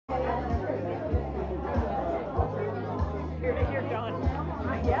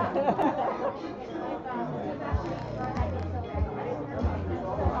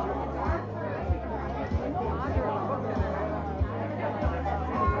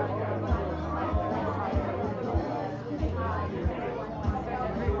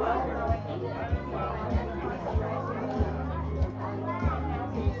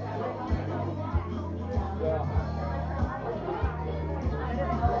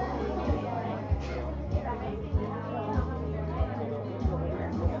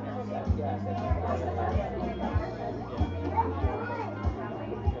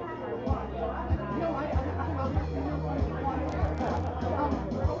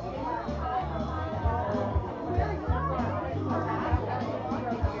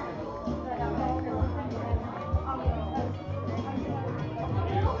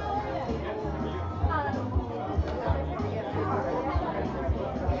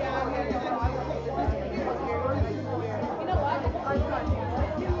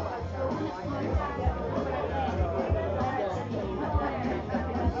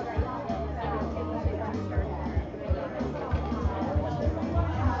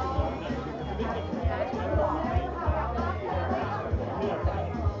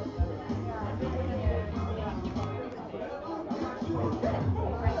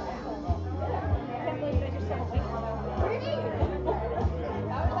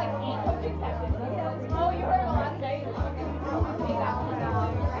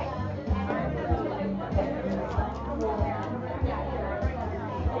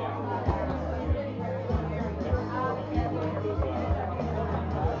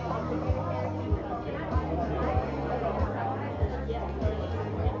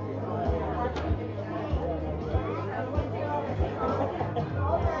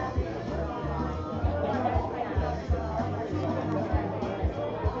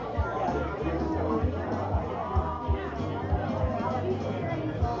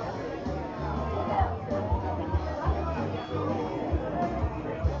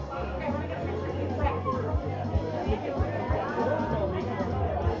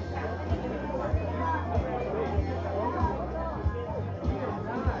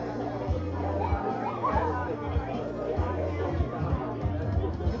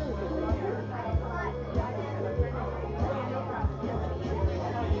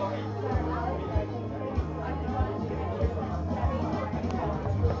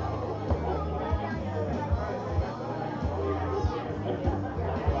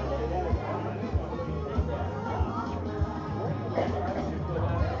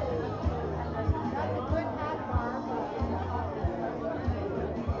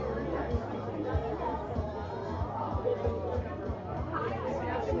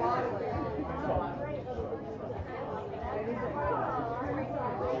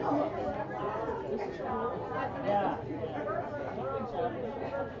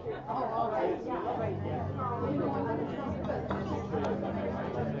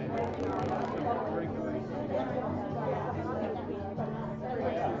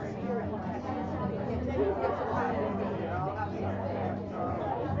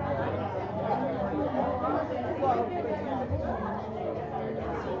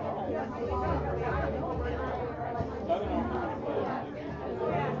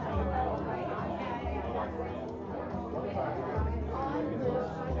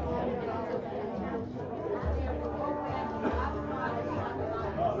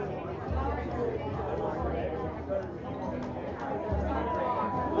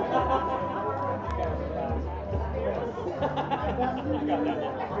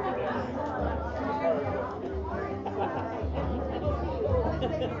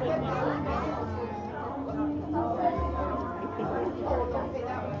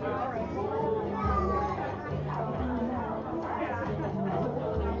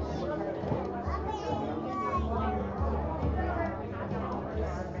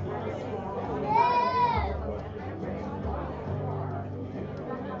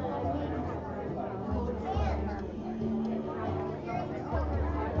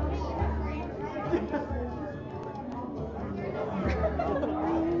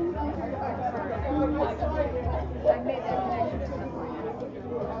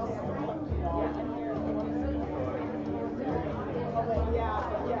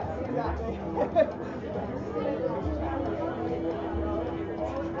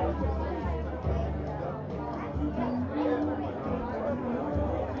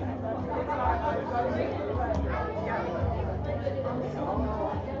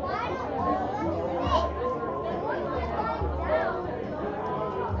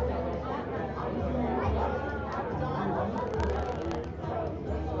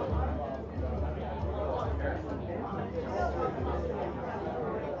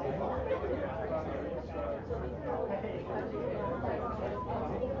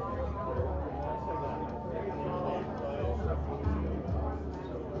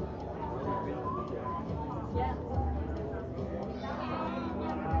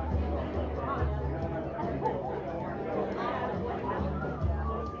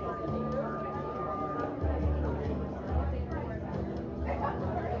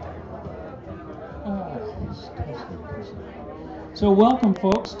So welcome,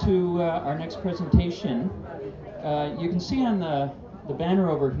 folks, to our next presentation. You can see on the banner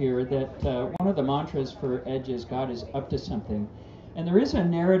over here that one of the mantras for EDGE is God is up to something. And there is a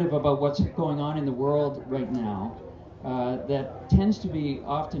narrative about what's going on in the world right now that tends to be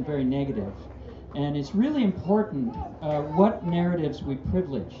often very negative. And it's really important what narratives we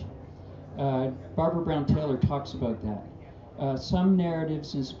privilege. Barbara Brown Taylor talks about that. Some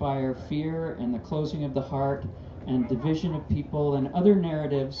narratives inspire fear and the closing of the heart and division of people, and other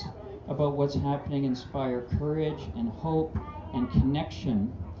narratives about what's happening inspire courage and hope and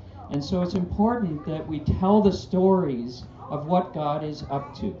connection. And so it's important that we tell the stories of what God is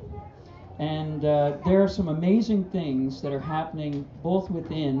up to. And there are some amazing things that are happening both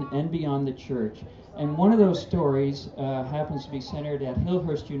within and beyond the church. And one of those stories happens to be centered at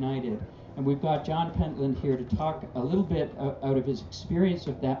Hillhurst United. And we've got John Pentland here to talk a little bit out of his experience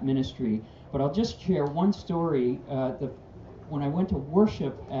of that ministry. But I'll just share one story. When I went to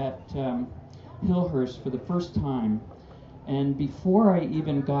worship at Hillhurst for the first time, and before I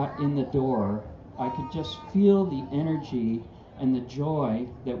even got in the door, I could just feel the energy and the joy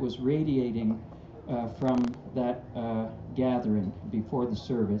that was radiating from that gathering before the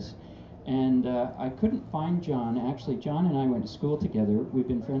service. And I couldn't find John. Actually, John and I went to school together. We've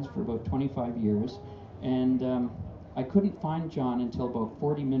been friends for about 25 years. And I couldn't find John until about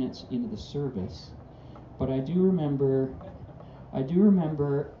 40 minutes into the service. But I do remember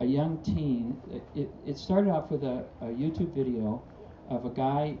a young teen. It started off with a YouTube video of a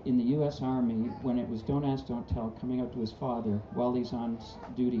guy in the U.S. Army when it was Don't Ask, Don't Tell, coming up to his father while he's on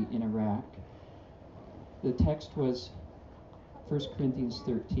duty in Iraq. The text was 1 Corinthians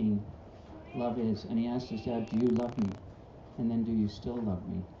 13. Love is. And he asked his dad, do you love me? And then, do you still love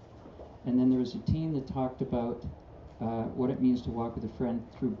me? And then there was a teen that talked about what it means to walk with a friend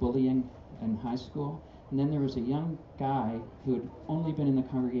through bullying in high school. And then there was a young guy who had only been in the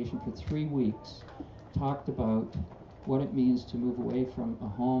congregation for 3 weeks, talked about what it means to move away from a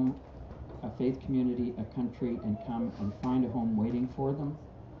home, a faith community, a country, and come and find a home waiting for them.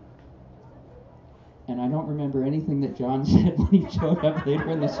 And I don't remember anything that John said when he showed up later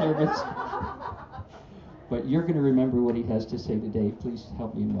in the service. But you're going to remember what he has to say today. Please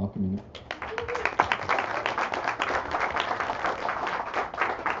help me in welcoming him.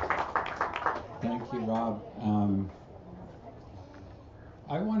 Thank you, Rob.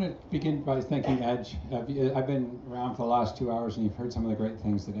 I want to begin by thanking EDGE. I've been around for the last 2 hours, and you've heard some of the great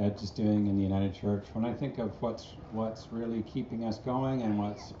things that EDGE is doing in the United Church. When I think of what's really keeping us going and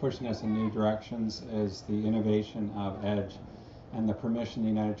what's pushing us in new directions is the innovation of EDGE and the permission the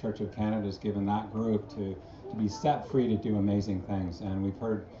United Church of Canada has given that group to be set free to do amazing things. And we've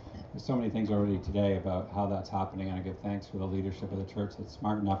heard so many things already today about how that's happening, and I give thanks for the leadership of the church that's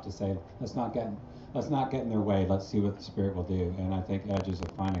smart enough to say, let's not get in their way, let's see what the Spirit will do. And I think EDGE is a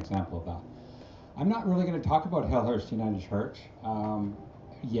fine example of that. I'm not really going to talk about Hillhurst United Church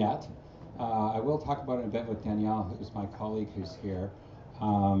yet. I will talk about it a bit with Danielle, who's my colleague who's here.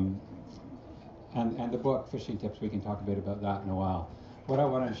 and the book Fishing Tips, we can talk a bit about that in a while. What I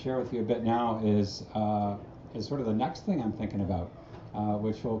want to share with you a bit now is sort of the next thing I'm thinking about,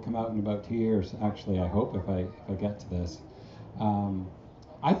 which will come out in about 2 years, actually, I hope, if I get to this.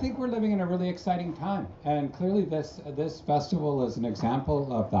 I think we're living in a really exciting time, and clearly this festival is an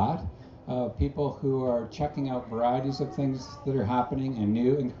example of that, of people who are checking out varieties of things that are happening in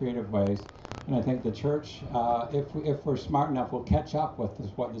new and creative ways. And I think the church, if we're smart enough, will catch up with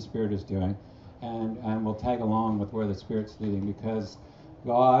what the Spirit is doing, and we'll tag along with where the Spirit's leading, because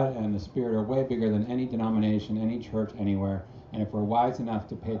God and the Spirit are way bigger than any denomination, any church, anywhere. And if we're wise enough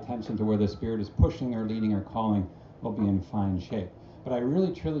to pay attention to where the Spirit is pushing or leading or calling, we'll be in fine shape. But I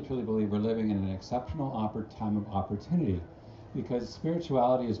really, truly, truly believe we're living in an exceptional time of opportunity, because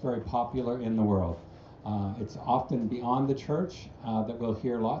spirituality is very popular in the world. It's often beyond the church that we'll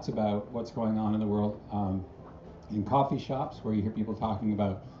hear lots about what's going on in the world in coffee shops, where you hear people talking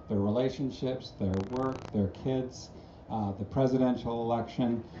about their relationships, their work, their kids, the presidential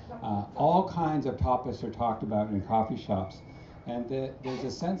election. All kinds of topics are talked about in coffee shops. And there's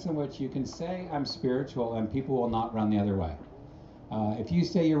a sense in which you can say, I'm spiritual, and people will not run the other way. If you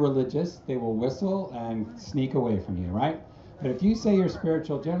say you're religious, they will whistle and sneak away from you, right? But if you say you're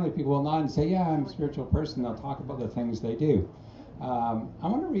spiritual, generally people will nod and say, yeah, I'm a spiritual person. They'll talk about the things they do. I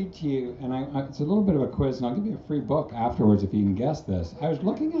want to read to you, and it's a little bit of a quiz, and I'll give you a free book afterwards if you can guess this. I was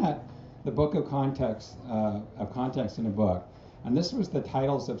looking at the book of context in a book, and this was the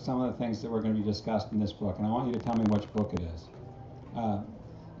titles of some of the things that were going to be discussed in this book, and I want you to tell me which book it is.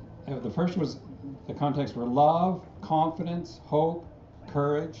 The first was, the context were love, confidence, hope,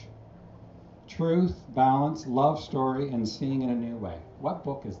 courage, truth, balance, love story, and seeing in a new way. What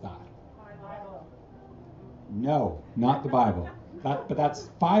book is that? Bible. No, not the Bible. But that's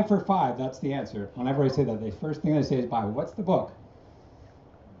 5 for 5. That's the answer. Whenever I say that, the first thing I say is Bible. What's the book?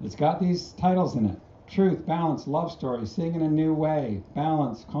 It's got these titles in it. Truth, balance, love story, seeing in a new way,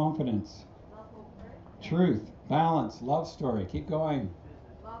 balance, confidence. Truth, balance, love story. Keep going.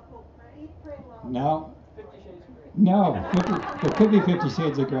 No. No. It could be 50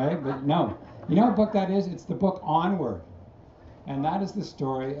 Shades of Grey, but no. You know what book that is? It's the book Onward. And that is the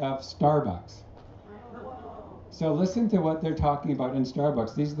story of Starbucks. So listen to what they're talking about in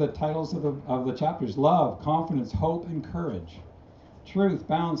Starbucks. These are the titles of the chapters. Love, confidence, hope, and courage. Truth,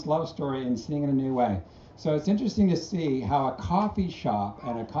 balance, love story, and seeing in a new way. So it's interesting to see how a coffee shop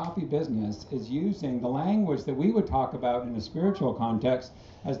and a coffee business is using the language that we would talk about in a spiritual context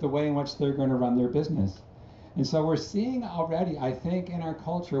as the way in which they're going to run their business. And so we're seeing already, I think, in our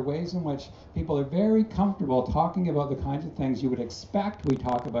culture, ways in which people are very comfortable talking about the kinds of things you would expect we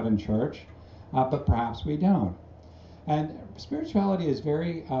talk about in church, but perhaps we don't. And spirituality is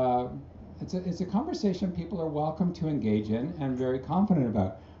very, it's a conversation people are welcome to engage in and very confident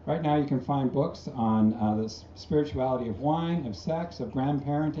about. Right now you can find books on the spirituality of wine, of sex, of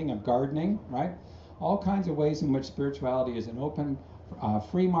grandparenting, of gardening, right? All kinds of ways in which spirituality is an open,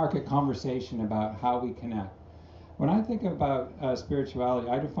 free market conversation about how we connect. When I think about spirituality,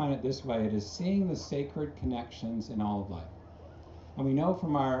 I define it this way. It is seeing the sacred connections in all of life. And we know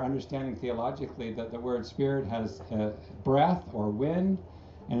from our understanding theologically that the word spirit has breath or wind,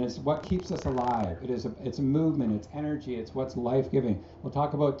 and it's what keeps us alive. It's a movement, it's energy, it's what's life-giving. We'll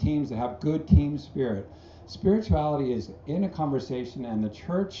talk about teams that have good team spirit. Spirituality is in a conversation, and the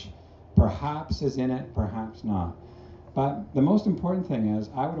church perhaps is in it, perhaps not. But the most important thing is,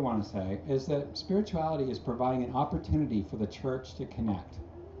 I would want to say, is that spirituality is providing an opportunity for the church to connect.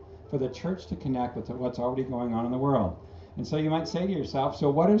 For the church to connect with what's already going on in the world. And so you might say to yourself, so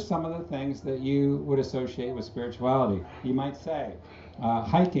what are some of the things that you would associate with spirituality? You might say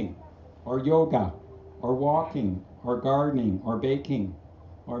hiking, or yoga, or walking, or gardening, or baking,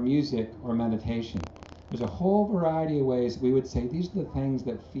 or music, or meditation. There's a whole variety of ways we would say these are the things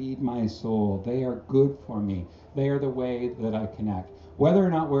that feed my soul. They are good for me. They are the way that I connect. Whether or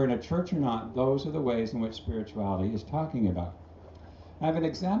not we're in a church or not, those are the ways in which spirituality is talking about. I have an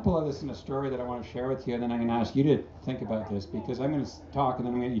example of this in a story that I want to share with you, and then I'm going to ask you to think about this, because I'm going to talk and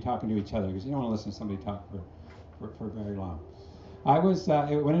then I'm going to be talking to each other, because you don't want to listen to somebody talk for very long. I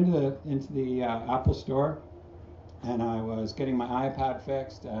went into the Apple store, and I was getting my iPad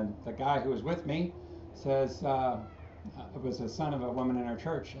fixed, and the guy who was with me says, it was the son of a woman in our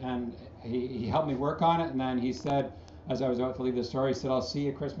church, and he helped me work on it, and then he said, as I was about to leave the store, he said, I'll see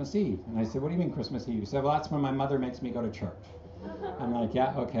you Christmas Eve. And I said, what do you mean Christmas Eve? He said, well, that's when my mother makes me go to church. I'm like,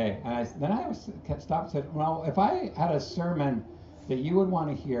 yeah, okay. And then I stopped and said, well, if I had a sermon that you would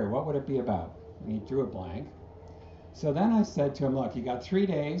want to hear, what would it be about? And he drew a blank. So then I said to him, look, you got 3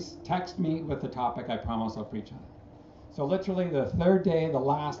 days. Text me with the topic. I promise I'll preach on it. So literally the third day, the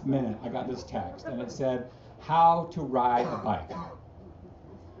last minute, I got this text, and it said, how to ride a bike.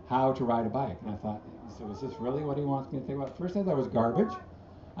 How to ride a bike. And I thought, so is this really what he wants me to think about? First I thought it was garbage,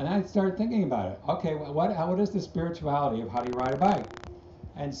 and then I started thinking about it. Okay, what is the spirituality of how do you ride a bike?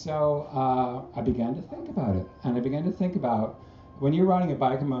 And so I began to think about it, and I began to think about when you're riding a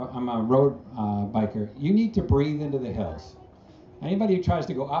bike, I'm a road biker, you need to breathe into the hills. Anybody who tries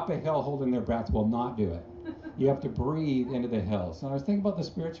to go up a hill holding their breath will not do it. You have to breathe into the hills. And I was thinking about the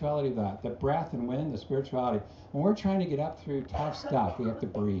spirituality of that, the breath and wind, the spirituality. When we're trying to get up through tough stuff, we have to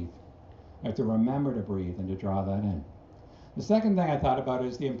breathe. We have to remember to breathe and to draw that in. The second thing I thought about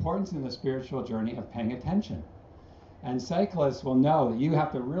is the importance in the spiritual journey of paying attention. And cyclists will know that you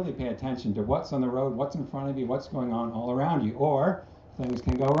have to really pay attention to what's on the road, what's in front of you, what's going on all around you, or things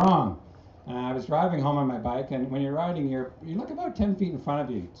can go wrong. And I was driving home on my bike, and when you're riding, you look about 10 feet in front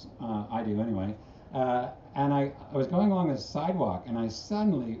of you. I do anyway. And I was going along this sidewalk, and I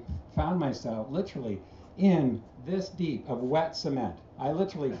suddenly found myself literally in this deep of wet cement. I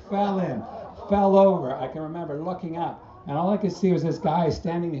literally fell over. I can remember looking up, and all I could see was this guy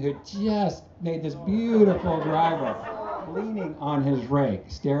standing there who just made this beautiful driveway, leaning on his rake,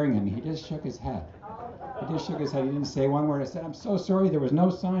 staring at me. He just shook his head. He just shook his head. He didn't say one word. I said, I'm so sorry. There was no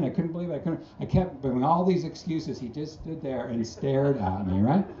sign. I couldn't believe it. I kept bringing all these excuses. He just stood there and stared at me,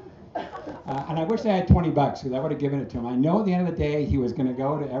 right? And I wish I had $20 because I would have given it to him. I know at the end of the day he was going to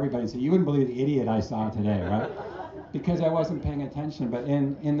go to everybody and say, you wouldn't believe the idiot I saw today, right? Because I wasn't paying attention. But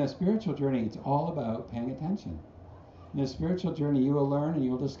in the spiritual journey, it's all about paying attention. In the spiritual journey, you will learn and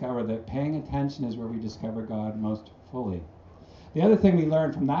you will discover that paying attention is where we discover God most fully. The other thing we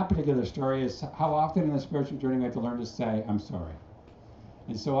learned from that particular story is how often in the spiritual journey we have to learn to say, I'm sorry.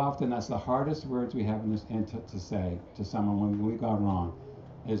 And so often that's the hardest words we have to say to someone when we've gone wrong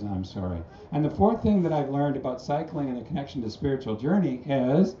is I'm sorry. And the fourth thing that I've learned about cycling and the connection to spiritual journey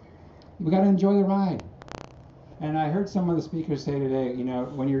is we got to enjoy the ride. And I heard some of the speakers say today,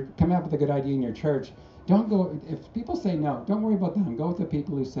 when you're coming up with a good idea in your church, don't go, if people say no, don't worry about them. Go with the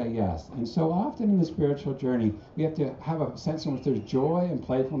people who say yes. And so often in the spiritual journey, we have to have a sense in which there's joy and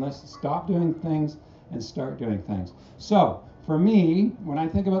playfulness. Stop doing things and start doing things. So for me, when I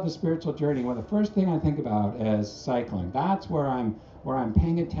think about the spiritual journey, the first thing I think about is cycling. That's where I'm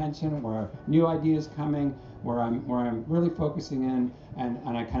paying attention, where new ideas coming, where I'm really focusing in,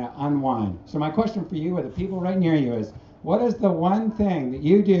 and I kind of unwind. So my question for you, or the people right near you, is what is the one thing that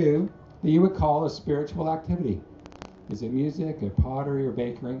you do that you would call a spiritual activity? Is it music, or pottery, or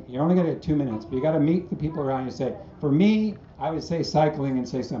baking? You're only going to get 2 minutes, but you got to meet the people around you and say, for me, I would say cycling and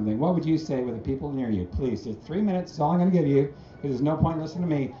say something. What would you say with the people near you? Please, it's 3 minutes, that's all I'm going to give you, because there's no point in listening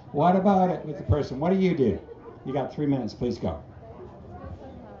to me. What about it with the person? What do? You got 3 minutes, please go.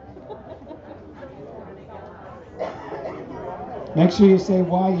 Make sure you say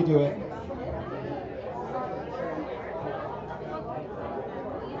why you do it.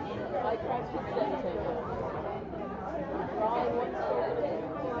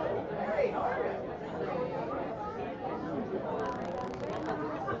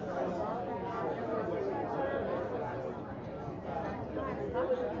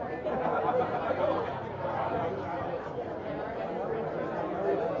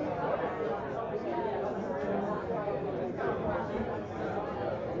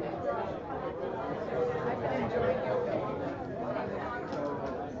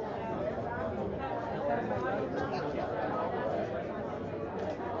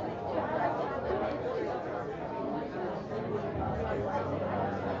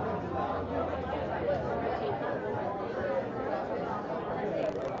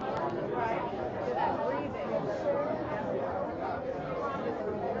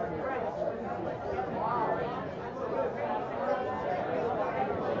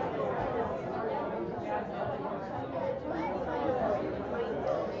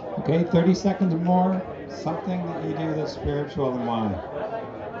 Okay, 30 seconds more. Something that you do that's spiritual and why.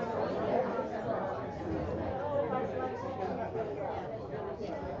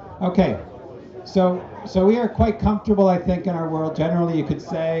 Okay, so we are quite comfortable, I think, in our world. Generally, you could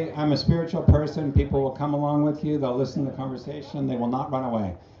say, I'm a spiritual person. People will come along with you. They'll listen to the conversation. They will not run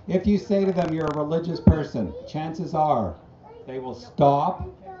away. If you say to them, you're a religious person, chances are they will stop,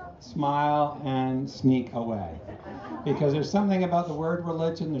 smile, and sneak away. Because there's something about the word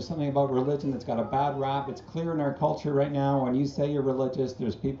religion, there's something about religion that's got a bad rap. It's clear in our culture right now, when you say you're religious,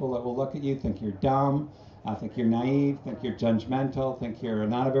 there's people that will look at you, think you're dumb, think you're naive, think you're judgmental, think you're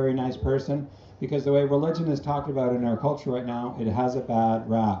not a very nice person. Because the way religion is talked about in our culture right now, it has a bad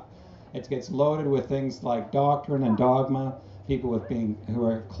rap. It gets loaded with things like doctrine and dogma, people who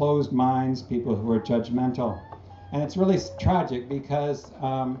are closed minds, people who are judgmental. And it's really tragic because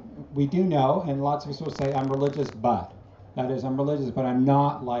we do know, and lots of us will say, I'm religious, but. That is, I'm religious, but I'm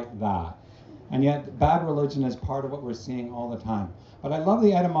not like that. And yet, bad religion is part of what we're seeing all the time. But I love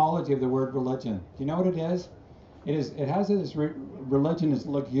the etymology of the word religion. Do you know what it is? It has this religion is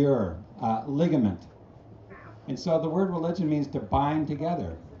ligure, ligament. And so the word religion means to bind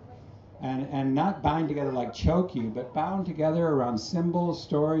together. And not bind together like choke you, but bound together around symbols,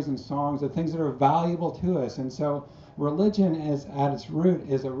 stories, and songs, the things that are valuable to us. And so religion is at its root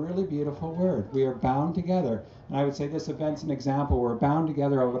is a really beautiful word. We are bound together. And I would say this event's an example. We're bound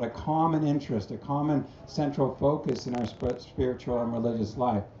together over a common interest, a common central focus in our spiritual and religious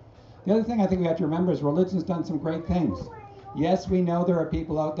life. The other thing I think we have to remember is religion's done some great things. Yes, we know there are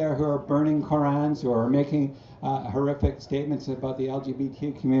people out there who are burning Korans or making horrific statements about the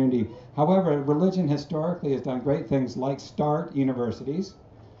LGBT community. However, religion historically has done great things like start universities,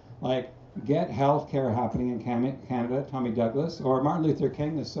 like get health care happening in Canada, Tommy Douglas, or Martin Luther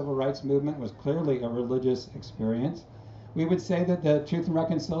King. The civil rights movement was clearly a religious experience. We would say that the Truth and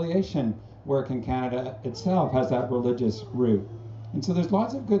Reconciliation work in Canada itself has that religious root. And so there's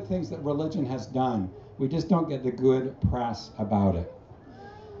lots of good things that religion has done. We just don't get the good press about it.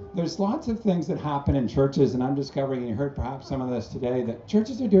 There's lots of things that happen in churches, and I'm discovering, and you heard perhaps some of this today, that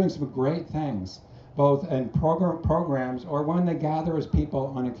churches are doing some great things, both in programs or when they gather as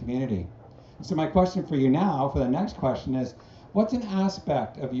people on a community. So my question for you now, for the next question is, what's an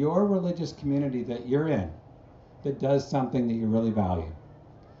aspect of your religious community that you're in that does something that you really value?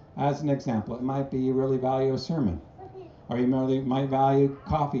 As an example, it might be you really value a sermon, or you might value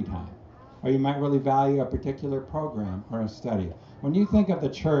coffee time, or you might really value a particular program or a study. When you think of the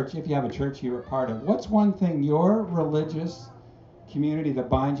church, if you have a church you're a part of, what's one thing your religious community that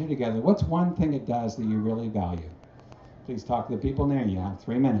binds you together, what's one thing it does that you really value? Please talk to the people near you. You have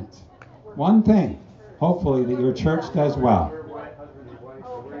 3 minutes. One thing, hopefully, that your church does well.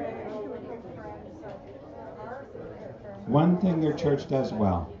 One thing your church does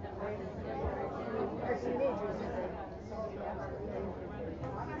well.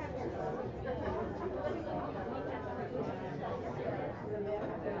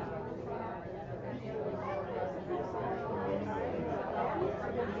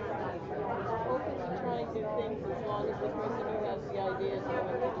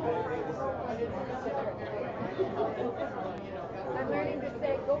 I'm learning to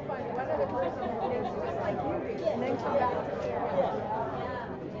say, go find one other person who thinks just like you do, and then come back to their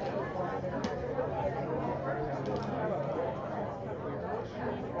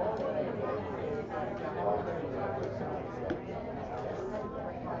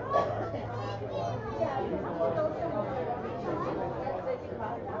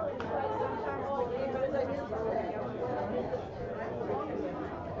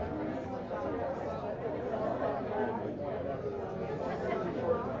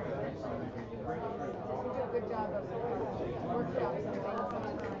good job of workshops and things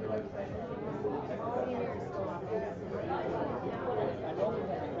sometimes. Seniors go off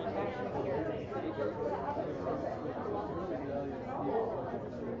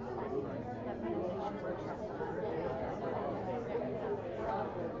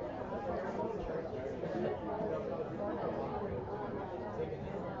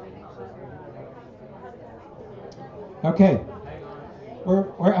Okay.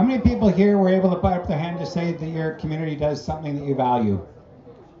 How many people here were able to put up their hand to say that your community does something that you value?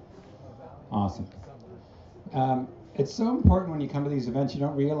 Awesome. It's so important when you come to these events, you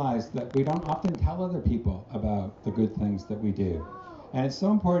don't realize that we don't often tell other people about the good things that we do. And it's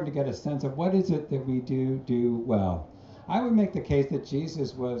so important to get a sense of what is it that we do well. I would make the case that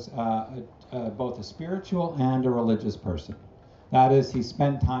Jesus was both a spiritual and a religious person. That is, he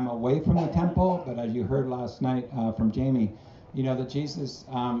spent time away from the temple, but as you heard last night from Jamie, you know that Jesus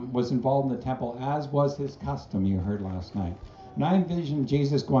was involved in the temple, as was his custom, you heard last night. And I envision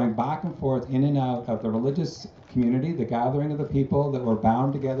Jesus going back and forth in and out of the religious community, the gathering of the people that were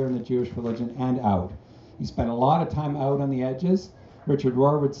bound together in the Jewish religion, and out. He spent a lot of time out on the edges. Richard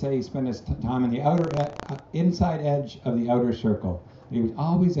Rohr would say he spent his time in the inside edge of the outer circle. He was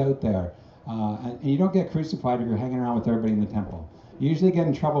always out there. And you don't get crucified if you're hanging around with everybody in the temple. You usually get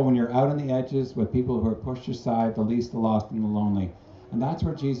in trouble when you're out on the edges with people who are pushed aside, the least, the lost, and the lonely. And that's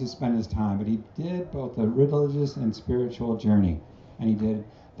where Jesus spent his time. But he did both the religious and spiritual journey. And he did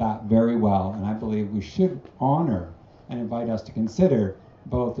that very well. And I believe we should honor and invite us to consider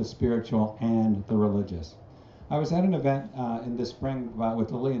both the spiritual and the religious. I was at an event in the spring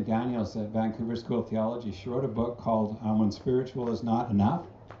with Lillian Daniels at Vancouver School of Theology. She wrote a book called When Spiritual Is Not Enough.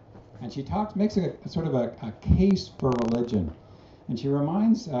 And she makes a sort of a case for religion. And she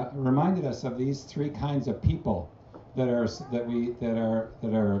reminded us of these three kinds of people that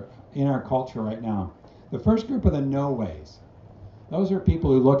are in our culture right now. The first group are the no ways. Those are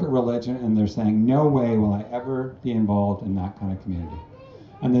people who look at religion and they're saying, no way will I ever be involved in that kind of community.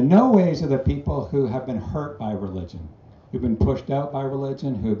 And the no ways are the people who have been hurt by religion, who've been pushed out by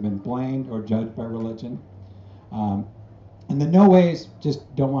religion, who've been blamed or judged by religion. And the no ways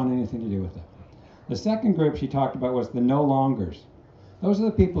just don't want anything to do with it. The second group she talked about was the no longers. Those are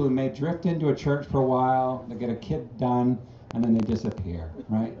the people who may drift into a church for a while, they get a kid done, and then they disappear,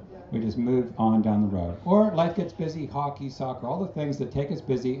 right? We just move on down the road. Or life gets busy, hockey, soccer, all the things that take us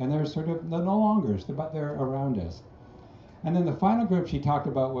busy, and they're sort of the no longers, but they're around us. And then the final group she talked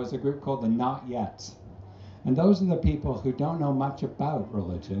about was a group called the not yets. And those are the people who don't know much about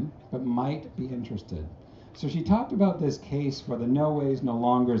religion, but might be interested. So she talked about this case for the no ways, no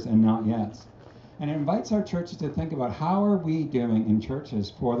longers, and not yets. And it invites our churches to think about how are we doing in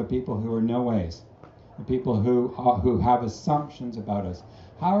churches for the people who are no ways, the people who have assumptions about us.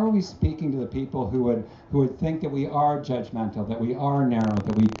 How are we speaking to the people who would think that we are judgmental, that we are narrow,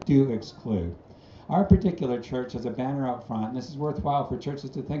 that we do exclude? Our particular church has a banner out front, and this is worthwhile for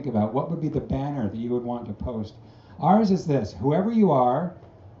churches to think about. What would be the banner that you would want to post? Ours is this: whoever you are,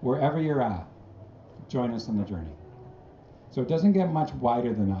 wherever you're at, join us on the journey. So it doesn't get much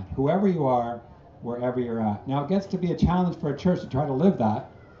wider than that. Whoever you are, wherever you're at. Now it gets to be a challenge for a church to try to live that,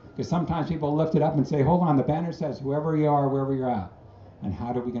 because sometimes people lift it up and say, hold on, the banner says whoever you are, wherever you're at. And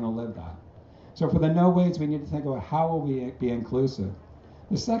how are we going to live that? So for the no ways, we need to think about how will we be inclusive.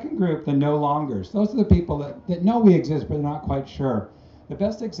 The second group, the no longers, those are the people that know we exist, but they're not quite sure. The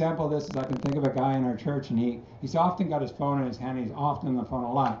best example of this is I can think of a guy in our church, and he's often got his phone in his hand, and he's often on the phone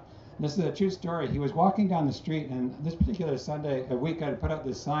a lot. And this is a true story. He was walking down the street, and this particular Sunday, a week, I had put up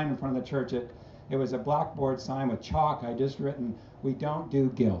this sign in front of the church. It was a blackboard sign with chalk. I just written, "We don't do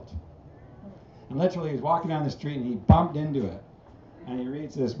guilt." And literally, he was walking down the street, and he bumped into it. And he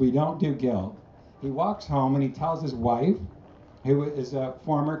reads this, "We don't do guilt." He walks home, and he tells his wife, who is a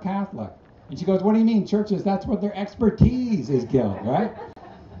former Catholic. And she goes, "What do you mean, churches? That's what their expertise is, guilt, right?"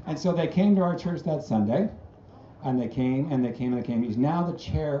 And so they came to our church that Sunday, and they came, and they came, and they came. He's now the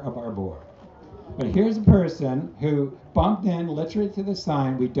chair of our board. But here's a person who bumped in literally to the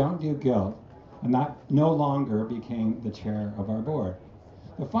sign, "We don't do guilt," and that no longer became the chair of our board.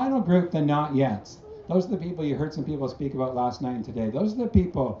 The final group, the not yets. Those are the people you heard some people speak about last night and today. Those are the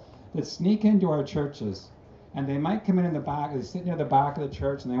people that sneak into our churches, and they might come in the back, they sit near the back of the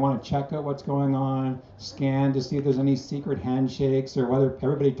church, and they want to check out what's going on, scan to see if there's any secret handshakes or whether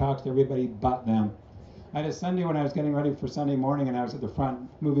everybody talks to everybody but them. I had a Sunday when I was getting ready for Sunday morning, and I was at the front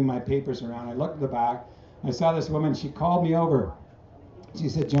moving my papers around. I looked at the back, I saw this woman, she called me over. She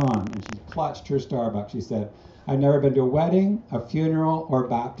said, "John," and she clutched her Starbucks. She said, "I've never been to a wedding, a funeral, or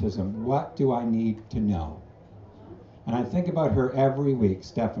baptism. What do I need to know?" And I think about her every week,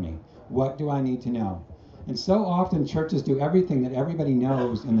 Stephanie. What do I need to know? And so often churches do everything that everybody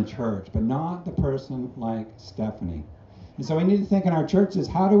knows in the church, but not the person like Stephanie. And so we need to think in our churches,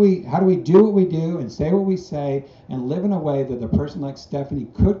 how do we do what we do and say what we say and live in a way that the person like Stephanie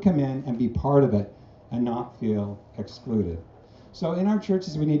could come in and be part of it and not feel excluded. So in our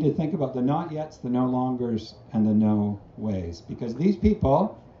churches, we need to think about the not yets, the no longers, and the no ways. Because these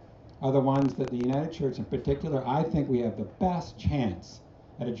people are the ones that the United Church in particular, I think we have the best chance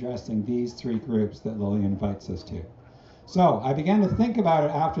at addressing these three groups that Lily invites us to. So I began to think about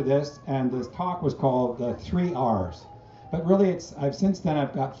it after this, and this talk was called the 3 R's. But really, since then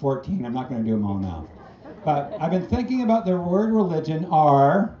I've got 14. I'm not going to do them all now. But I've been thinking about the word religion,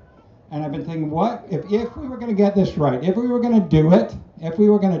 R, and I've been thinking, what if we were going to get this right, if we were going to do it, if we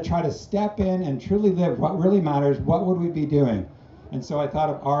were going to try to step in and truly live what really matters, what would we be doing? And so I thought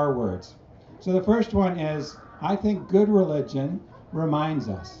of R words. So the first one is, I think good religion reminds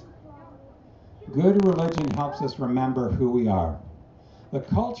us. Good religion helps us remember who we are. The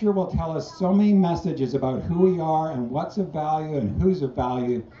culture will tell us so many messages about who we are and what's of value and who's of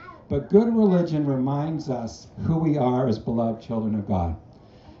value, but good religion reminds us who we are as beloved children of God.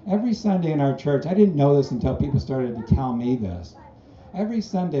 Every Sunday in our church, I didn't know this until people started to tell me this. Every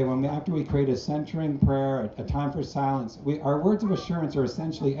Sunday, after we create a centering prayer, a time for silence, our words of assurance are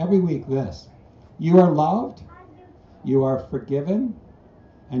essentially every week this: you are loved, you are forgiven,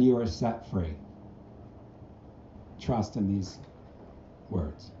 and you are set free. Trust in these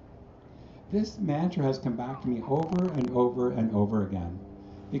words. This mantra has come back to me over and over and over again,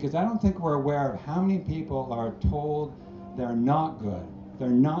 because I don't think we're aware of how many people are told they're not good, they're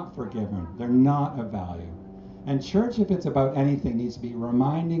not forgiven, they're not of value. And church, if it's about anything, needs to be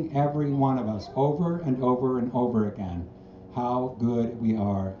reminding every one of us over and over and over again how good we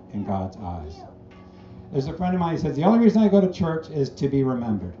are in God's eyes. There's a friend of mine who says, the only reason I go to church is to be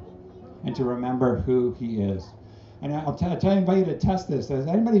remembered and to remember who he is. And I'll invite you to test this. Has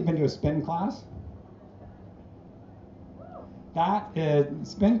anybody been to a spin class?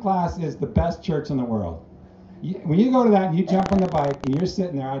 Spin class is the best church in the world. When you go to that and you jump on the bike and you're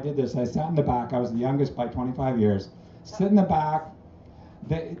sitting there, I did this, I sat in the back, I was the youngest by 25 years, sit in the back.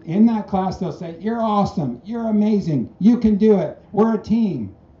 In that class they'll say, you're awesome, you're amazing, you can do it, we're a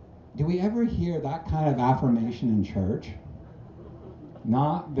team. Do we ever hear that kind of affirmation in church?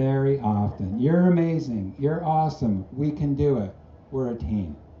 Not very often. You're amazing, you're awesome, we can do it, we're a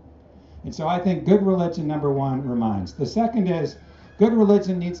team. And so I think good religion, number one, reminds. The second is, good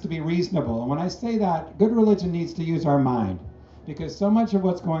religion needs to be reasonable. And when I say that, good religion needs to use our mind. Because so much of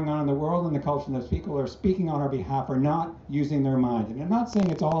what's going on in the world and the culture, and those people are speaking on our behalf, are not using their mind. And I'm not saying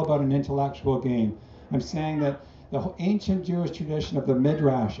it's all about an intellectual game. I'm saying that the ancient Jewish tradition of the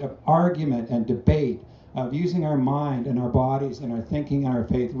midrash, of argument and debate, of using our mind and our bodies and our thinking and our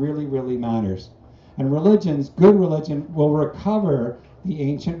faith really, really matters. And religions, good religion, will recover the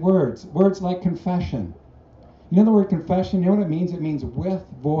ancient words. Words like confession. You know the word confession? You know what it means? It means with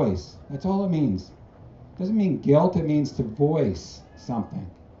voice. That's all it means. It doesn't mean guilt. It means to voice something.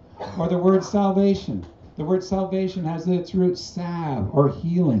 Or the word salvation. The word salvation has its root salve, or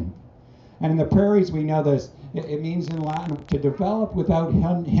healing. And in the prairies we know this. It means in Latin to develop without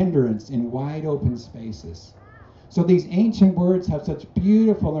hindrance in wide open spaces. So these ancient words have such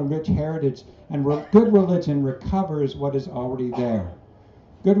beautiful and rich heritage, and good religion recovers what is already there.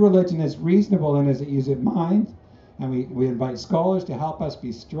 Good religion is reasonable in as it uses mind, and we invite scholars to help us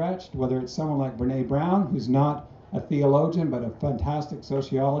be stretched, whether it's someone like Brene Brown, who's not a theologian but a fantastic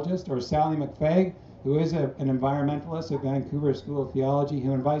sociologist, or Sally McFaig, who is an environmentalist at Vancouver School of Theology,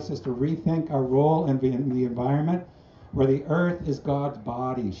 who invites us to rethink our role in the environment, where the earth is God's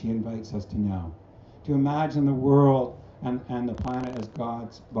body, she invites us to know. To imagine the world and the planet as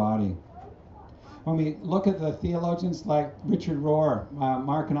God's body. When we look at the theologians like Richard Rohr,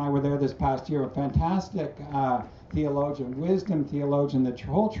 Mark and I were there this past year, a fantastic theologian, wisdom theologian. The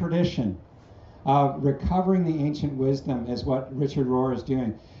whole tradition of recovering the ancient wisdom is what Richard Rohr is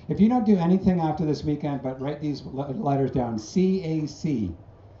doing. If you don't do anything after this weekend but write these letters down, CAC,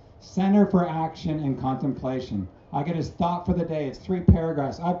 Center for Action and Contemplation. I get his thought for the day. It's 3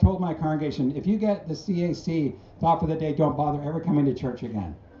 paragraphs. I've told my congregation, if you get the CAC, thought for the day, don't bother ever coming to church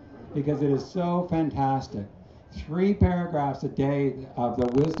again, because it is so fantastic. 3 paragraphs a day of the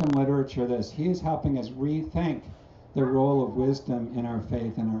wisdom literature that he is helping us rethink the role of wisdom in our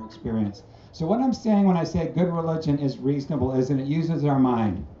faith and our experience. So what I'm saying when I say good religion is reasonable is that it uses our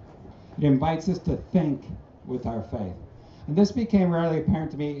mind. It invites us to think with our faith. And this became rarely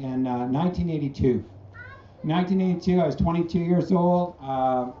apparent to me in 1982. In 1982, I was 22 years old.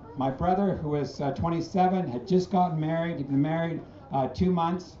 My brother, who was 27, had just gotten married. He'd been married 2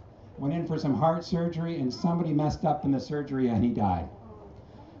 months, went in for some heart surgery, and somebody messed up in the surgery and he died.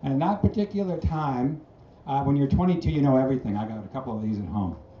 And in that particular time, when you're 22, you know everything. I got a couple of these at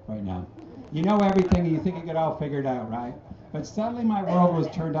home right now. You know everything and you think you get it all figured out, right? But suddenly my world was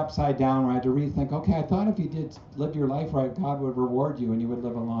turned upside down, where I had to rethink, okay, I thought if you lived your life right, God would reward you and you would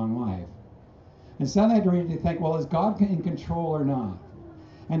live a long life. And suddenly I had to really think, well, is God in control or not?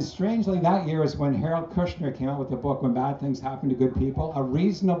 And strangely, that year is when Harold Kushner came out with the book, When Bad Things Happen to Good People, a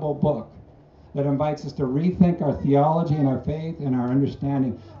reasonable book that invites us to rethink our theology and our faith and our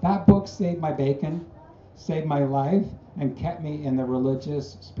understanding. That book saved my bacon, saved my life, and kept me in the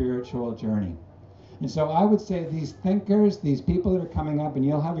religious, spiritual journey. And so I would say these thinkers, these people that are coming up, and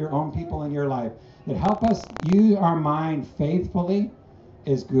you'll have your own people in your life, that help us use our mind faithfully,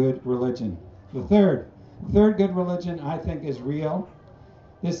 is good religion. The third good religion, I think, is real.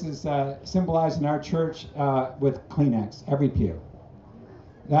 This is symbolized in our church with Kleenex, every pew.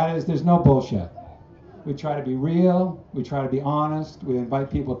 That is, there's no bullshit. We try to be real, we try to be honest, we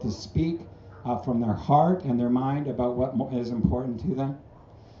invite people to speak from their heart and their mind about what is important to them.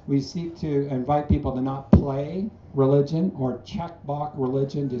 We seek to invite people to not play religion or checkbox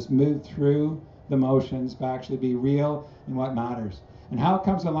religion, just move through the motions, but actually be real in what matters. And how it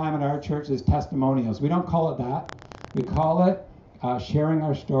comes to alignment at our church is testimonials. We don't call it that. We call it sharing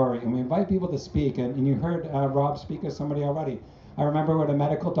our story. And we invite people to speak. And you heard Rob speak as somebody already. I remember what a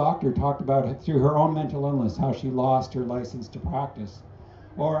medical doctor talked about through her own mental illness, how she lost her license to practice.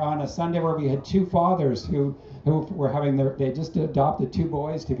 Or on a Sunday where we had 2 fathers who were having they just adopted 2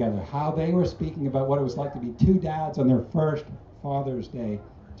 boys together, how they were speaking about what it was like to be 2 dads on their first Father's Day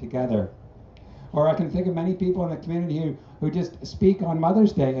together. Or I can think of many people in the community who just speak on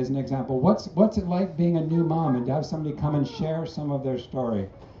Mother's Day as an example. What's it like being a new mom, and to have somebody come and share some of their story?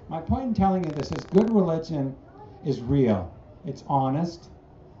 My point in telling you this is good religion is real. It's honest.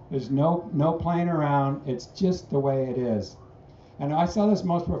 There's no playing around. It's just the way it is. And I saw this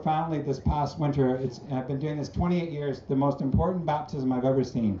most profoundly this past winter. I've been doing this 28 years, the most important baptism I've ever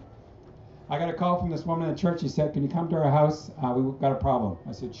seen. I got a call from this woman in the church. She said, "Can you come to our house? We've got a problem."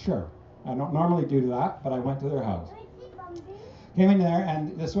 I said, "Sure." I don't normally do that, but I went to their house. Came in there,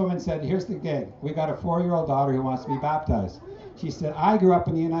 and this woman said, "Here's the gig. We got a 4-year-old daughter who wants to be baptized." She said, "I grew up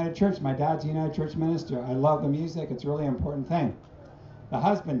in the United Church. My dad's a United Church minister. I love the music. It's a really important thing." The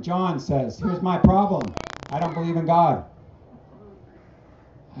husband, John, says, "Here's my problem. I don't believe in God."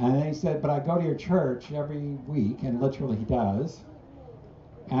 And then he said, "But I go to your church every week," and literally he does,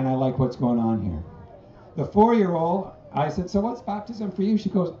 "and I like what's going on here." The 4-year-old, I said, "So what's baptism for you?" She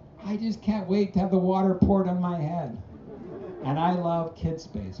goes, "I just can't wait to have the water poured on my head." And I love Kids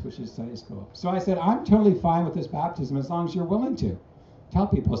Space, which is Sunday school. So I said, "I'm totally fine with this baptism as long as you're willing to tell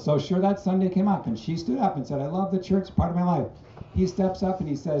people." So sure, that Sunday came up, and she stood up and said, "I love the church, it's part of my life." He steps up and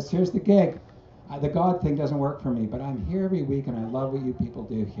he says, "Here's the gig. The God thing doesn't work for me, but I'm here every week and I love what you people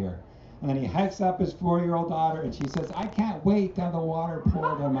do here." And then he hikes up his 4-year-old daughter and she says, "I can't wait to have the water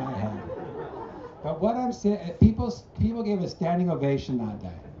poured on my head." But what I'm saying, people gave a standing ovation that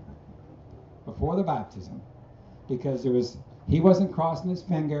day before the baptism, because he wasn't crossing his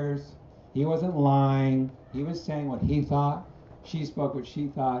fingers, he wasn't lying, he was saying what he thought, she spoke what she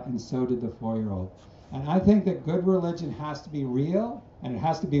thought, and so did the 4-year-old. And I think that good religion has to be real, and it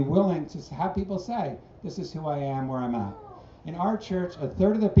has to be willing to have people say, "This is who I am, where I'm at." In our church, a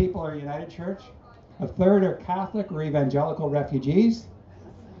third of the people are United Church, a third are Catholic or evangelical refugees,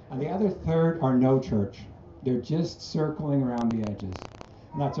 and the other third are no church. They're just circling around the edges.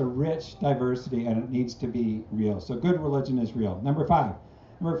 And that's a rich diversity, and it needs to be real. So good religion is real. Number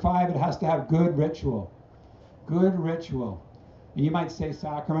five, it has to have good ritual. Good ritual. And you might say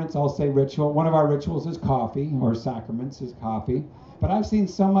sacraments, I'll say ritual. One of our rituals is coffee, or sacraments is coffee. But I've seen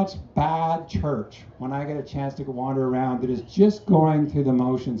so much bad church when I get a chance to wander around that is just going through the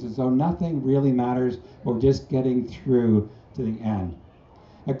motions as though nothing really matters, or just getting through to the end.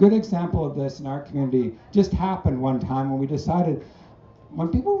 A good example of this in our community just happened one time when we decided, when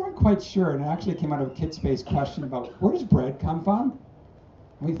people weren't quite sure, and it actually came out of a Kids Space question about where does bread come from?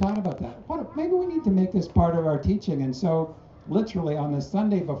 We thought about that. Maybe we need to make this part of our teaching. And so literally on the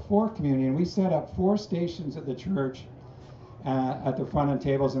Sunday before communion, we set up 4 stations at the church at the front end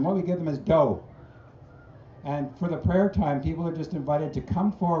tables, and what we give them is dough. And for the prayer time, people are just invited to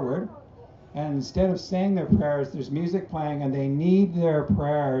come forward, and instead of saying their prayers, there's music playing, and they knead their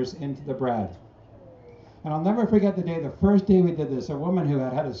prayers into the bread. And I'll never forget the day, the first day we did this, a woman who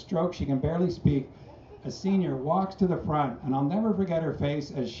had had a stroke, she can barely speak, a senior, walks to the front, and I'll never forget her face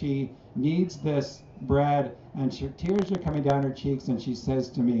as she kneads this bread, and tears are coming down her cheeks, and she says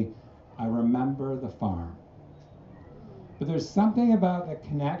to me, "I remember the farm." But there's something about the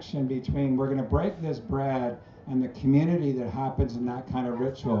connection between we're going to break this bread and the community that happens in that kind of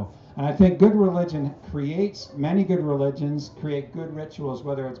ritual. And I think good religion creates, many good religions create good rituals,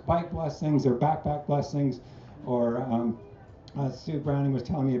 whether it's bike blessings or backpack blessings, or Sue Browning was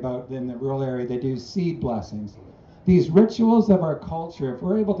telling me about in the rural area, they do seed blessings. These rituals of our culture, if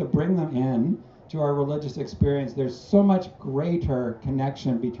we're able to bring them in to our religious experience, there's so much greater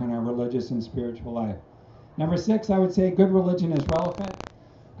connection between our religious and spiritual life. Number 6, I would say good religion is relevant.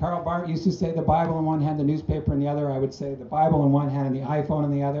 Karl Barth used to say the Bible in one hand, the newspaper in the other. I would say the Bible in one hand and the iPhone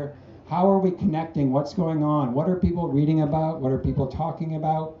in the other. How are we connecting? What's going on? What are people reading about? What are people talking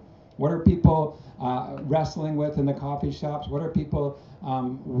about? What are people wrestling with in the coffee shops? What are people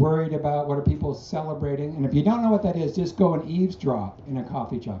worried about? What are people celebrating? And if you don't know what that is, just go and eavesdrop in a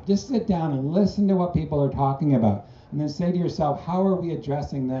coffee shop. Just sit down and listen to what people are talking about. And then say to yourself, how are we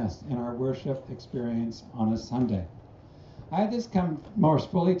addressing this in our worship experience on a Sunday? I had this come more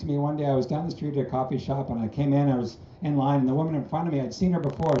fully to me one day. I was down the street at a coffee shop, and I came in, I was in line, and the woman in front of me, I'd seen her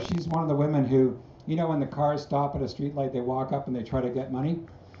before. She's one of the women who, you know, when the cars stop at a street light, they walk up and they try to get money.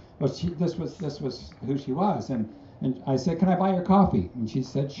 Well, this was who she was. And I said, "Can I buy your coffee?" And she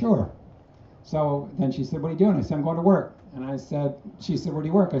said, "Sure." So then she said, "What are you doing?" I said, "I'm going to work." And she said, "Where do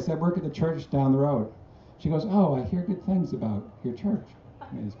you work?" I said, "Work at the church down the road." She goes, "Oh, I hear good things about your church."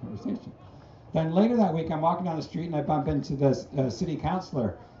 We had this conversation. Then later that week, I'm walking down the street and I bump into this city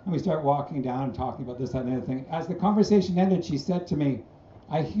councilor, and we start walking down and talking about this, that, and the other thing. As the conversation ended, she said to me,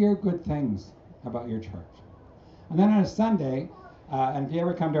 "I hear good things about your church." And then on a Sunday, and if you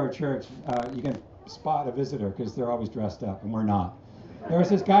ever come to our church, you can spot a visitor because they're always dressed up, and we're not. There was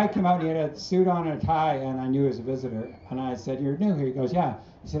this guy come out, and he had a suit on and a tie, and I knew he was a visitor. And I said, "You're new here?" He goes, "Yeah."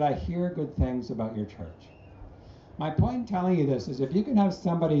 He said, "I hear good things about your church." My point in telling you this is if you can have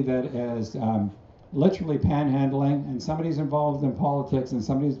somebody that is literally panhandling and somebody's involved in politics and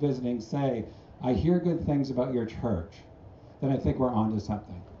somebody's visiting say, I hear good things about your church, then I think we're onto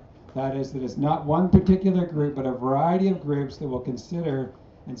something. That is, that it's not one particular group, but a variety of groups that will consider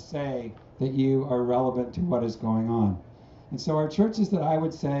and say that you are relevant to what is going on. And so our churches that I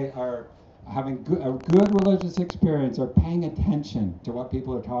would say are having a good religious experience are paying attention to what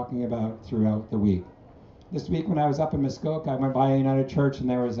people are talking about throughout the week. This week when I was up in Muskoka, I went by a United Church and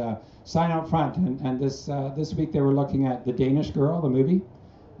there was a sign out front. And this week they were looking at The Danish Girl, the movie.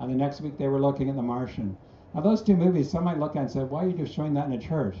 And the next week they were looking at The Martian. Now those two movies, some might look at and say, why are you just showing that in a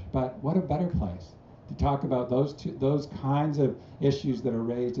church? But what a better place to talk about those kinds of issues that are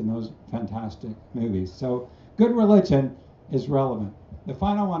raised in those fantastic movies. So good religion is relevant. The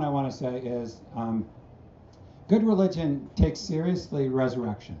final one I want to say is good religion takes seriously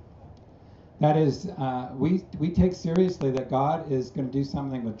resurrection. That is, we take seriously that God is going to do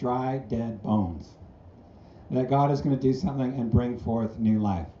something with dry, dead bones. That God is going to do something and bring forth new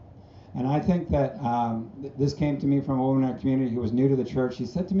life. And I think that this came to me from a woman in our community who was new to the church. She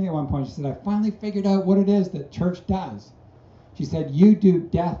said to me at one point, she said, I finally figured out what it is that church does. She said, you do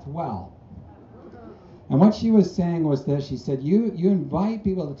death well. And what she was saying was this. She said, you invite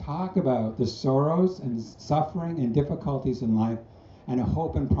people to talk about the sorrows and suffering and difficulties in life and a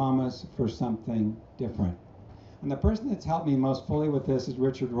hope and promise for something different. And the person that's helped me most fully with this is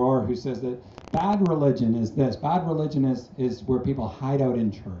Richard Rohr, who says that bad religion is this. Bad religion is where people hide out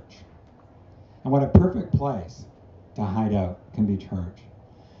in church. And what a perfect place to hide out can be church.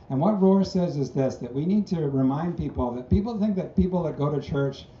 And what Rohr says is this, that we need to remind people that people think that people that go to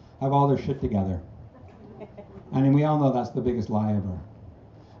church have all their shit together. And we all know that's the biggest lie ever.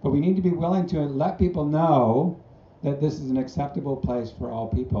 But we need to be willing to let people know that this is an acceptable place for all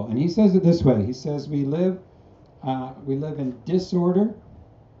people. And he says it this way. He says we live in disorder,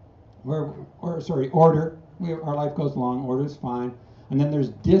 order. Our life goes along, order is fine. And then there's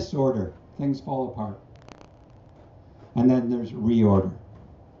disorder. Things fall apart. And then there's reorder.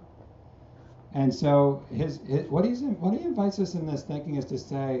 And so what he invites us in this thinking is to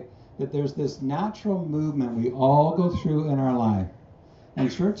say that there's this natural movement we all go through in our life.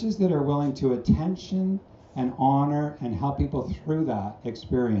 And churches that are willing to attention and honor and help people through that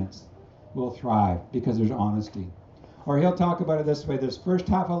experience will thrive because there's honesty. Or he'll talk about it this way. There's first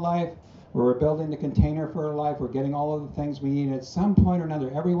half of life where we're building the container for our life. We're getting all of the things we need. At some point or another,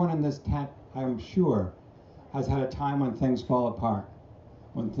 everyone in this tent, I'm sure, has had a time when things fall apart.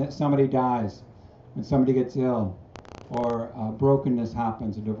 When somebody dies, when somebody gets ill, or brokenness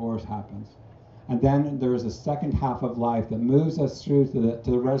happens, a divorce happens. And then there is a second half of life that moves us through to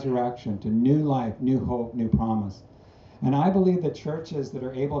the resurrection, to new life, new hope, new promise. And I believe that churches that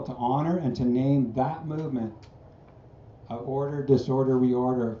are able to honor and to name that movement, order, disorder,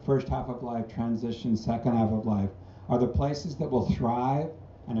 reorder, first half of life, transition, second half of life, are the places that will thrive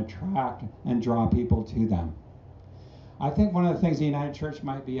and attract and draw people to them. I think one of the things the United Church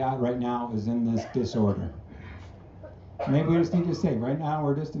might be at right now is in this disorder. Maybe we just need to say, right now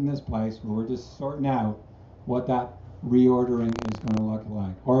we're just in this place where we're just sorting out what that reordering is going to look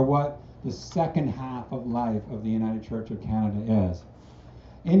like, or what the second half of life of the United Church of Canada is.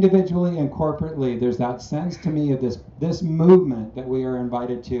 Individually and corporately, there's that sense to me of this movement that we are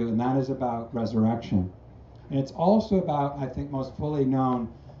invited to, and that is about resurrection. And it's also about, I think, most fully known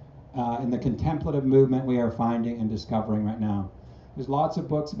in the contemplative movement we are finding and discovering right now. There's lots of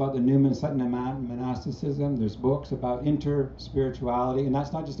books about the new monasticism. There's books about inter-spirituality, and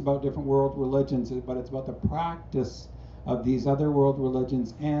that's not just about different world religions, but it's about the practice of these other world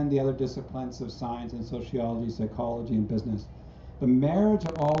religions and the other disciplines of science and sociology, psychology, and business. The marriage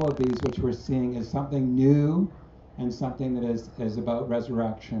of all of these, which we're seeing, is something new and something that is about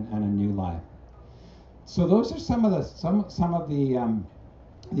resurrection and a new life. So those are some of the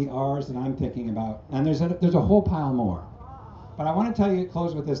R's that I'm thinking about, and there's a whole pile more. But I want to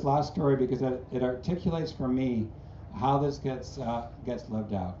close with this last story because it articulates for me how this gets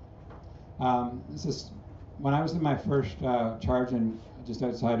lived out. This is when I was in my first charge just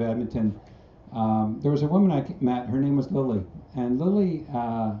outside of Edmonton. There was a woman I met. Her name was Lily, and Lily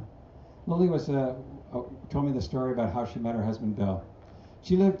was told me the story about how she met her husband Bill.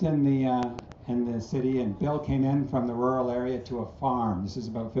 She lived in the city, and Bill came in from the rural area to a farm. This is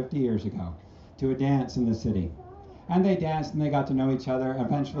about 50 years ago, to a dance in the city. And they danced and they got to know each other.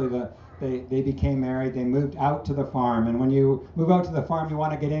 Eventually they became married. They moved out to the farm. And when you move out to the farm, you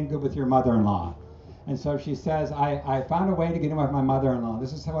want to get in good with your mother-in-law. And so she says, I found a way to get in with my mother-in-law.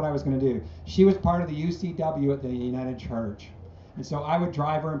 This is what I was going to do. She was part of the UCW at the United Church. And so I would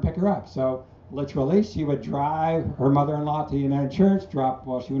drive her and pick her up. So Literally, she would drive her mother-in-law to the United Church, drop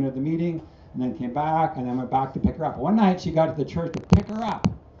while she went to the meeting, and then came back, and then went back to pick her up. One night, she got to the church to pick her up,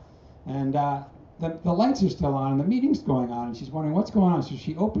 and the lights are still on, and the meeting's going on, and she's wondering what's going on. So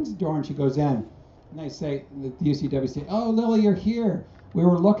she opens the door, and she goes in, and they say, the UCW say, "Oh, Lily, you're here. We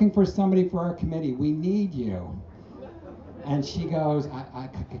were looking for somebody for our committee. We need you." And she goes, I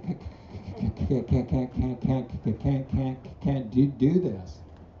can't do this.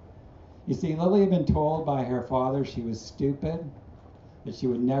 You see, Lily had been told by her father she was stupid, that she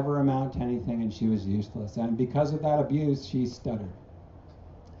would never amount to anything, and she was useless. And because of that abuse, she stuttered.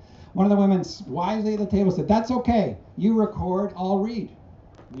 One of the women wisely at the table said, "That's okay. You record, I'll read."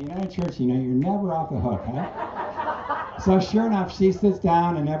 In the United Church, you know, you're never off the hook, huh? So sure enough, she sits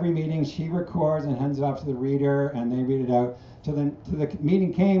down, and every meeting she records and hands it off to the reader, and they read it out. To the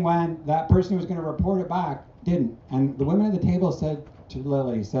meeting came when that person who was going to report it back didn't. And the women at the table said to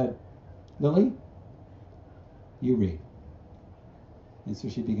Lily, "Lily, you read." And so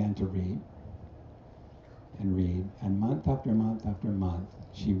she began to read, and month after month after month,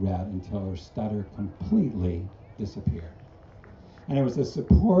 she read until her stutter completely disappeared. And it was the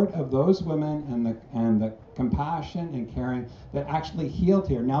support of those women and the compassion and caring that actually healed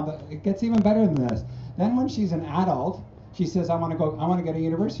her. Now, it gets even better than this. Then when she's an adult, she says, I want to get a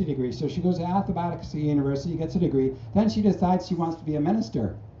university degree. So she goes to Athabasca University, gets a degree. Then she decides she wants to be a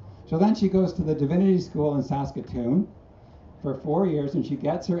minister. So then she goes to the Divinity School in Saskatoon for 4 years, and she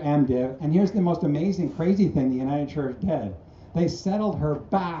gets her MDiv. And here's the most amazing, crazy thing the United Church did. They settled her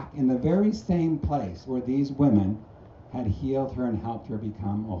back in the very same place where these women had healed her and helped her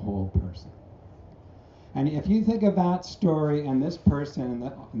become a whole person. And if you think of that story and this person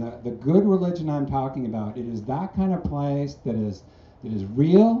and the good religion I'm talking about, it is that kind of place that is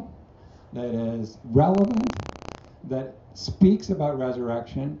real, that is relevant, that speaks about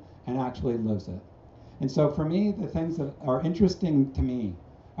resurrection and actually lives it. And so for me, the things that are interesting to me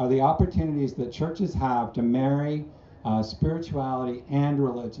are the opportunities that churches have to marry spirituality and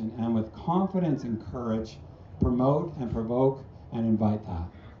religion, and with confidence and courage, promote and provoke and invite that.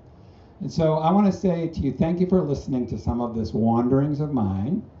 And so I want to say to you, thank you for listening to some of this wanderings of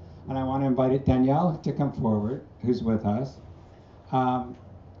mine. And I want to invite Danielle to come forward, who's with us.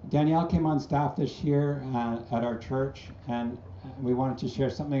 Danielle came on staff this year at our church, and we wanted to share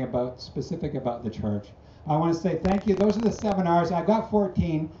something specific about the church. I want to say thank you. Those are the 7 R's. I've got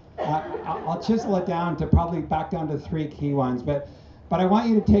 14. I'll chisel it down to probably back down to 3 key ones. But I want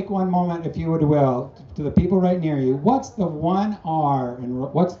you to take one moment, if you will, to the people right near you. What's the one R, and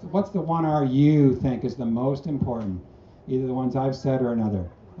what's the one R you think is the most important? Either the ones I've said or another.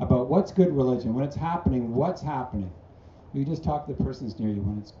 About what's good religion. When it's happening, what's happening? You just talk to the persons near you.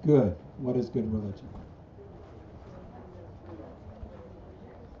 When it's good, what is good religion?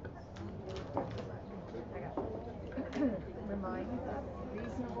 Remind,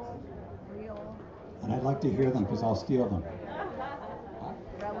 reasonable, real, And I'd like to hear them because I'll steal them.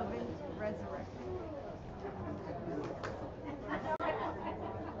 relevant, resurrected.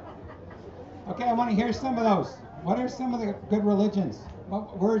 Okay, I want to hear some of those. What are some of the good religions?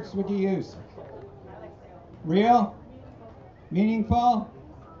 What words would you use? Real? Meaningful?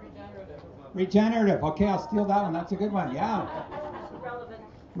 Regenerative. Okay, I'll steal that one. That's a good one. Yeah.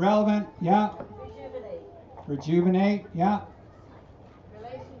 Relevant. Yeah. Rejuvenate. Yeah.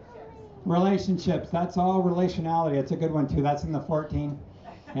 Relationships. That's all relationality. It's a good one too. That's in the 14.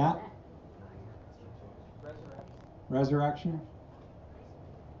 Yeah. Resurrection.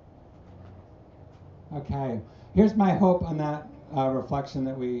 Okay. Here's my hope on that reflection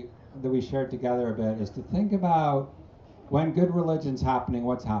that we shared together a bit, is to think about when good religion's happening,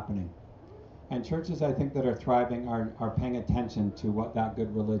 what's happening. And churches, I think, that are thriving are paying attention to what that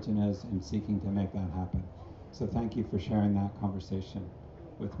good religion is and seeking to make that happen. So thank you for sharing that conversation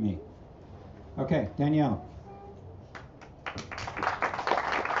with me. Okay, Danielle.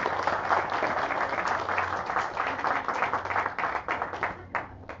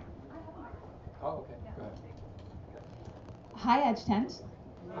 Oh, okay, go ahead. Hi, Edge Tent.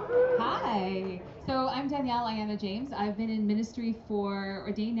 Hi. So I'm Danielle, Iana James. I've been in ministry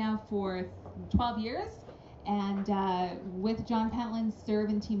ordained now for 12 years. And with John Pentland, serve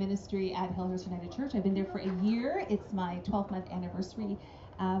in team ministry at Hillhurst United Church. I've been there for a year. It's my 12-month anniversary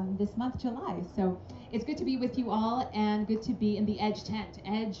this month, July. So it's good to be with you all and good to be in the Edge tent.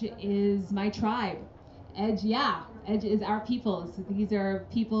 Edge is my tribe. Edge is our peoples. These are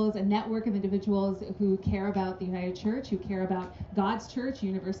peoples, a network of individuals who care about the United Church, who care about God's church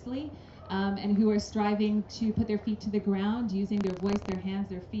universally, and who are striving to put their feet to the ground, using their voice, their hands,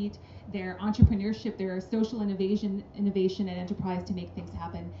 their feet, their entrepreneurship, their social innovation and enterprise to make things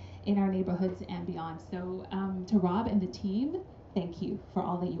happen in our neighborhoods and beyond. So to Rob and the team, thank you for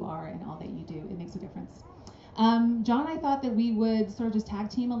all that you are and all that you do. It makes a difference. John, I thought that we would sort of just tag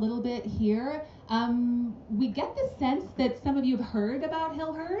team a little bit here. We get the sense that some of you have heard about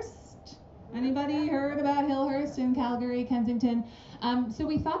Hillhurst. Anybody heard about Hillhurst in Calgary, Kensington? So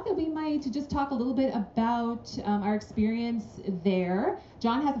we thought that we might just talk a little bit about our experience there.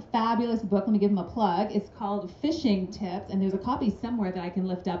 John has a fabulous book. Let me give him a plug. It's called Fishing Tips, and there's a copy somewhere that I can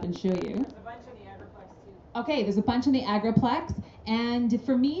lift up and show you. There's a bunch in the Agriplex too. Okay, there's a bunch in the Agriplex. And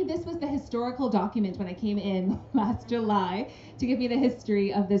for me, this was the historical document when I came in last July to give me the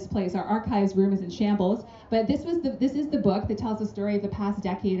history of this place. Our archives room is in shambles, but this is the book that tells the story of the past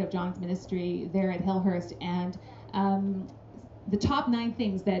decade of John's ministry there at Hillhurst, and the top 9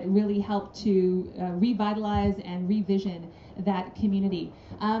 things that really helped to revitalize and revision that community.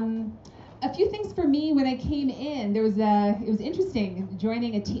 A few things for me when I came in. It was interesting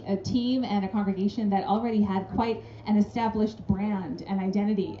joining a team and a congregation that already had quite an established brand and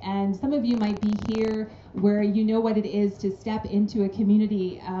identity. And some of you might be here where you know what it is to step into a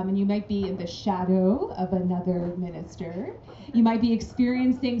community, and you might be in the shadow of another minister. You might be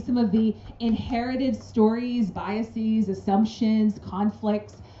experiencing some of the inherited stories, biases, assumptions,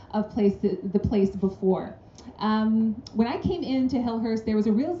 conflicts of the place before. When I came into Hillhurst, there was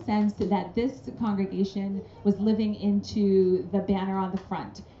a real sense that this congregation was living into the banner on the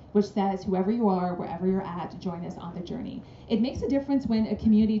front, which says, whoever you are, wherever you're at, join us on the journey. It makes a difference when a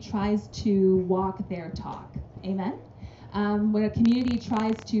community tries to walk their talk. Amen? When a community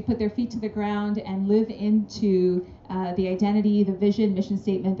tries to put their feet to the ground and live into the identity, the vision, mission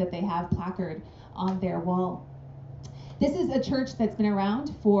statement that they have placard on their wall. This is a church that's been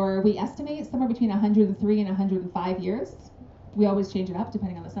around for, we estimate, somewhere between 103 and 105 years. We always change it up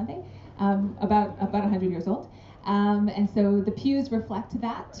depending on the Sunday. About 100 years old. And so the pews reflect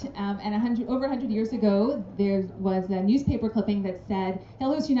that. And over 100 years ago, there was a newspaper clipping that said,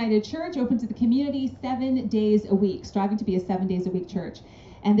 Hillhurst United Church open to the community 7 days a week, striving to be a 7 days a week church.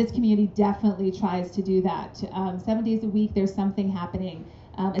 And this community definitely tries to do that. 7 days a week, there's something happening.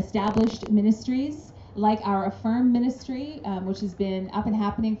 Established ministries, like our Affirm ministry, which has been up and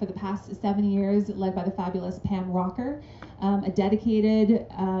happening for the past 7 years, led by the fabulous Pam Rocker, a dedicated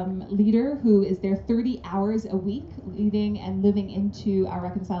leader who is there 30 hours a week, leading and living into our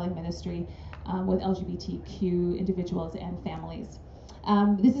reconciling ministry with LGBTQ individuals and families.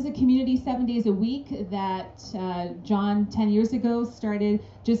 This is a community 7 days a week that John 10 years ago started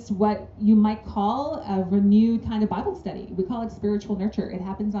just what you might call a renewed kind of Bible study. We call it spiritual nurture. It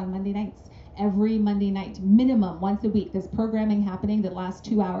happens on Monday nights. Every Monday night, minimum once a week. There's programming happening that lasts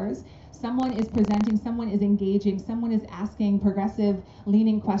 2 hours. Someone is presenting, someone is engaging, someone is asking progressive,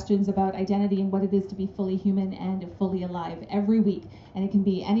 leaning questions about identity and what it is to be fully human and fully alive every week. And it can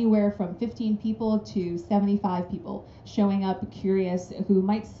be anywhere from 15 people to 75 people showing up curious, who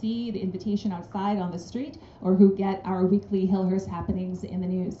might see the invitation outside on the street or who get our weekly Hillhurst happenings in the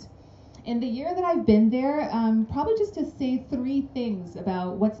news. In the year that I've been there, probably just to say 3 things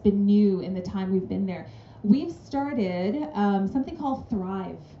about what's been new in the time we've been there. We've started something called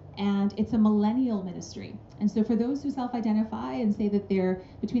Thrive, and it's a millennial ministry. And so for those who self-identify and say that they're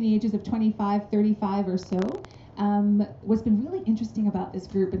between the ages of 25, 35 or so, what's been really interesting about this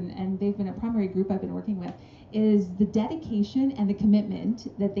group, and they've been a primary group I've been working with, is the dedication and the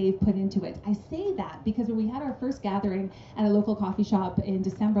commitment that they've put into it. I say that because when we had our first gathering at a local coffee shop in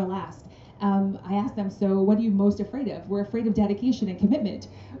December last, I asked them, so what are you most afraid of? We're afraid of dedication and commitment.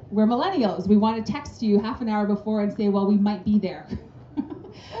 We're millennials. We want to text you half an hour before and say, well, we might be there.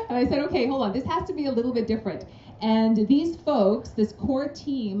 And I said, okay, hold on. This has to be a little bit different. And these folks, this core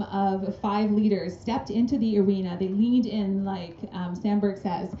team of 5 leaders, stepped into the arena. They leaned in, like Sandberg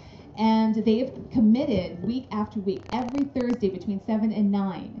says, and they've committed week after week. Every Thursday between 7 and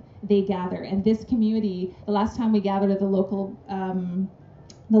 9, they gather. And this community, the last time we gathered at the local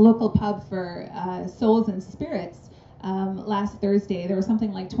pub for Souls and Spirits, last Thursday, there was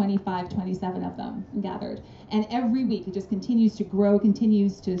something like 25, 27 of them gathered. And every week it just continues to grow,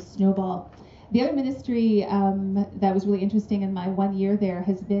 continues to snowball. The other ministry that was really interesting in my 1 year there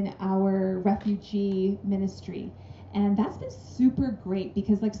has been our refugee ministry. And that's been super great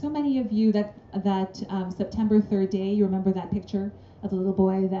because, like so many of you, that September 3rd day, you remember that picture of the little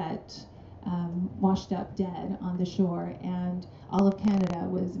boy that washed up dead on the shore, and all of Canada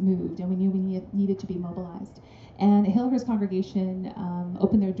was moved, and we knew we needed to be mobilized. And Hillhurst congregation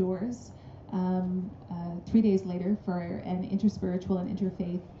opened their doors 3 days later for an interspiritual and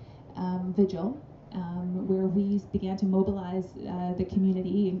interfaith vigil, where we began to mobilize the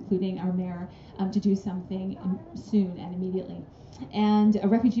community, including our mayor, to do something soon and immediately. And a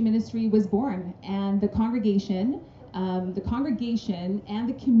refugee ministry was born, and the congregation and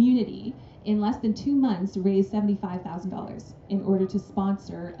the community in less than 2 months raised $75,000 in order to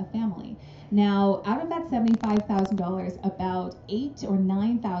sponsor a family. Now, out of that $75,000, about $8,000 or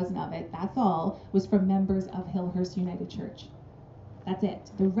 $9,000 of it, that's all, was from members of Hillhurst United Church. That's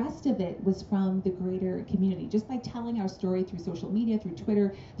it. The rest of it was from the greater community, just by telling our story through social media, through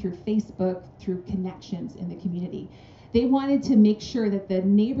Twitter, through Facebook, through connections in the community. They wanted to make sure that the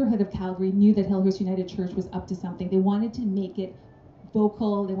neighborhood of Calgary knew that Hillhurst United Church was up to something. They wanted to make it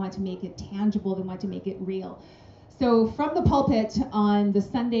vocal, they wanted to make it tangible, they wanted to make it real. So from the pulpit on the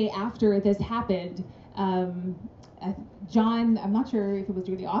Sunday after this happened, John, I'm not sure if it was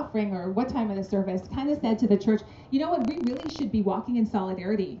during the offering or what time of the service, kind of said to the church, you know what, we really should be walking in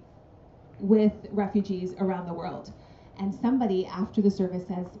solidarity with refugees around the world. And somebody after the service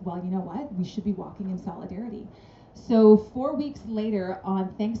says, well, you know what, we should be walking in solidarity. So 4 weeks later,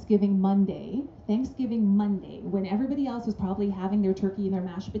 on Thanksgiving Monday, when everybody else was probably having their turkey and their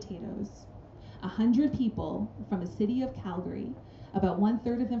mashed potatoes, 100 people from the city of Calgary, about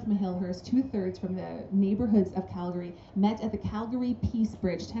 1/3 of them from Hillhurst, 2/3 from the neighborhoods of Calgary, met at the Calgary Peace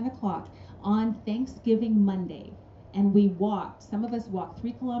Bridge, 10 o'clock on Thanksgiving Monday. And we walked, some of us walked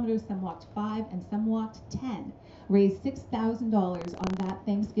 3 kilometers, some walked 5, and some walked 10. Raised $6,000 on that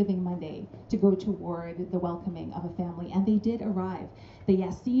Thanksgiving Monday to go toward the welcoming of a family. And they did arrive. The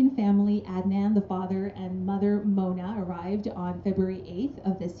Yassine family, Adnan, the father, and mother Mona, arrived on February 8th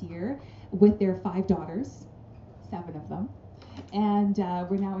of this year with their 5 daughters, 7 of them. And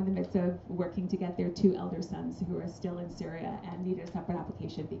we're now in the midst of working to get their 2 elder sons who are still in Syria and needed a separate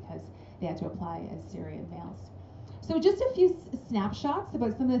application because they had to apply as Syrian males. So just a few snapshots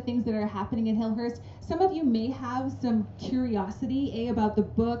about some of the things that are happening in Hillhurst. Some of you may have some curiosity, A, about the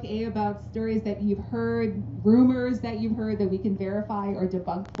book, A, about stories that you've heard, rumors that you've heard that we can verify or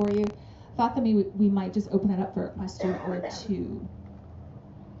debunk for you. Thought that maybe we might just open it up for a question or two.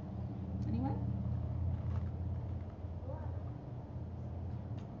 Anyone?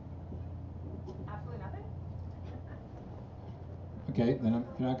 Absolutely nothing? Okay, then if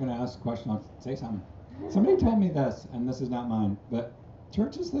you're not going to ask a question, I'll say something. Somebody told me this, and this is not mine, but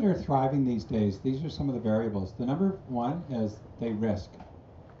churches that are thriving these days, these are some of the variables. The number one is they risk.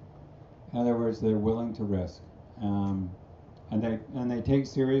 In other words, they're willing to risk. And they take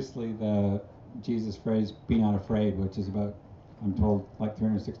seriously the Jesus phrase, be not afraid, which is about, I'm told, like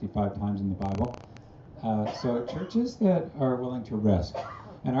 365 times in the Bible. So churches that are willing to risk.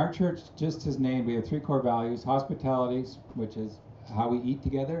 And our church just has named, we have 3 core values: hospitality, which is how we eat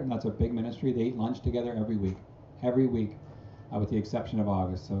together, and that's a big ministry. They eat lunch together every week, with the exception of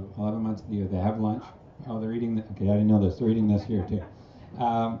August. So 11 months of the year, they have lunch. Oh, they're eating, okay, I didn't know this. They're eating this here too.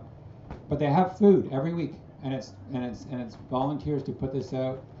 But they have food every week, and it's volunteers to put this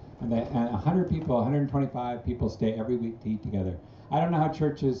out, and 100 people, 125 people stay every week to eat together. I don't know how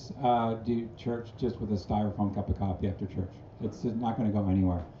churches do church just with a styrofoam cup of coffee after church. It's just not going to go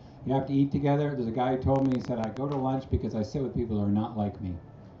anywhere. You have to eat together. There's a guy who told me, he said, I go to lunch because I sit with people who are not like me.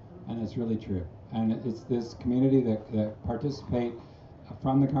 And it's really true. And it's this community that participate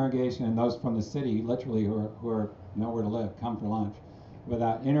from the congregation and those from the city, literally, who are nowhere to live, come for lunch. With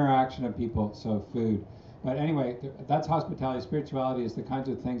that interaction of people, so food. But anyway, that's hospitality. Spirituality is the kinds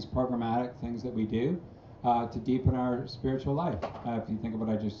of things, programmatic things that we do to deepen our spiritual life. If you think about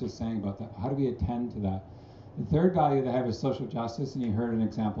what I just saying about that, how do we attend to that? The third value they have is social justice, and you heard an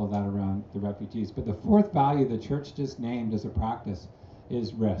example of that around the refugees. But the fourth value the church just named as a practice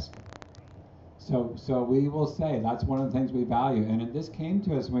is risk. So we will say that's one of the things we value. And this came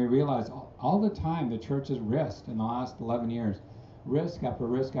to us when we realized all the time the church has risked in the last 11 years. Risk after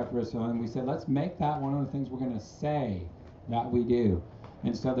risk after risk. And we said, let's make that one of the things we're going to say that we do.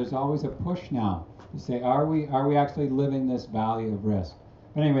 And so there's always a push now to say, are we actually living this value of risk?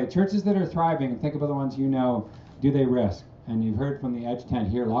 But anyway, churches that are thriving, and think about the ones you know, do they risk? And you've heard from the Edge tent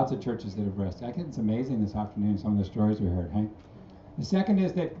here, lots of churches that have risked. I think it's amazing this afternoon, some of the stories we heard. Hey? The second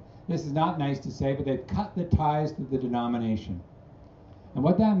is that, this is not nice to say, but they've cut the ties to the denomination. And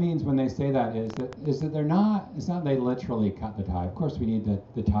what that means when they say that is that they're not, it's not they literally cut the tie. Of course we need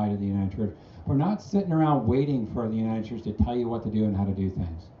the tie to the United Church. We're not sitting around waiting for the United Church to tell you what to do and how to do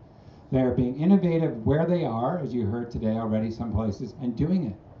things. They're being innovative where they are, as you heard today already some places, and doing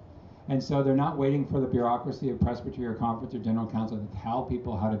it. And so they're not waiting for the bureaucracy of presbytery or conference or general council to tell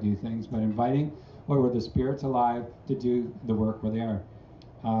people how to do things, but inviting where the Spirit's alive to do the work where they are.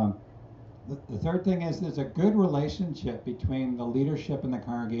 The third thing is there's a good relationship between the leadership and the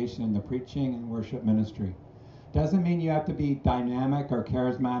congregation in the preaching and worship ministry. Doesn't mean you have to be dynamic or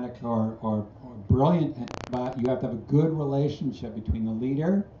charismatic or brilliant, but you have to have a good relationship between the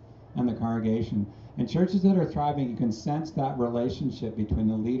leader and the congregation. In churches that are thriving, you can sense that relationship between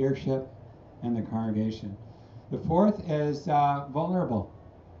the leadership and the congregation. The fourth is vulnerable.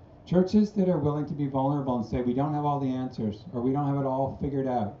 Churches that are willing to be vulnerable and say we don't have all the answers, or we don't have it all figured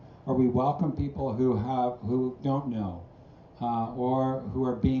out, or we welcome people who don't know, or who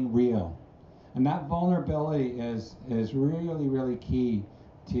are being real. And that vulnerability is really, really key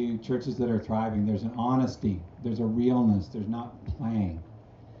to churches that are thriving. There's an honesty, there's a realness, there's not playing.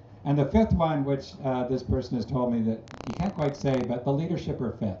 And the fifth one, which this person has told me that you can't quite say, but the leadership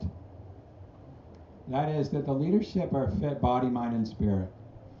are fit. That is that the leadership are fit body, mind, and spirit.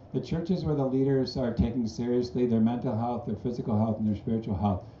 The churches where the leaders are taking seriously their mental health, their physical health, and their spiritual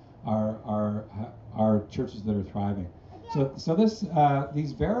health are churches that are thriving. So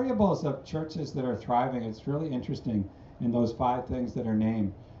these variables of churches that are thriving, it's really interesting in those 5 things that are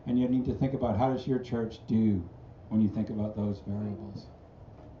named. And you need to think about, how does your church do when you think about those variables?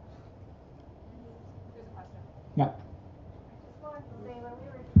 There's a question. Yeah. I just wanted to say, when we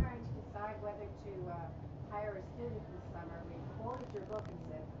were trying to decide whether to hire a student this summer, we quoted your book and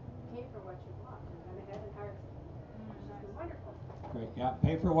said, pay for what you want, and went ahead and hired someone. Which has been wonderful. Great. Yeah.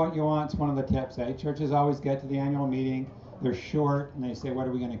 Pay for what you want is one of the tips. Churches always get to the annual meeting, they're short, and they say, what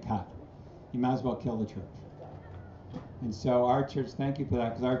are we going to cut? You might as well kill the church. And so our church, thank you for that,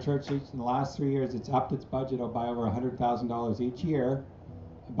 because our church in the last 3 years, it's upped its budget by over $100,000 each year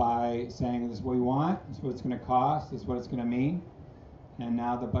by saying, this is what we want, this is what it's going to cost, this is what it's going to mean. And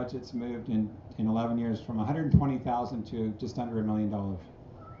now the budget's moved in 11 years from $120,000 to just under $1 million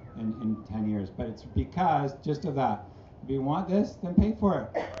in 10 years. But it's because just of that. If you want this, then pay for it,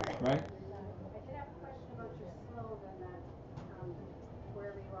 right? I did have a question about your slogan that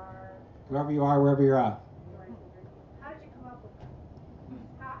wherever you are. Wherever you are, wherever you're at. How did you come up with that?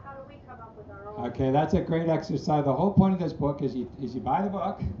 How do we come up with our own? Okay, that's a great exercise. The whole point of this book is you buy the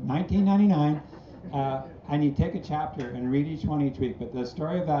book, $19.99, and you take a chapter and read each one each week. But the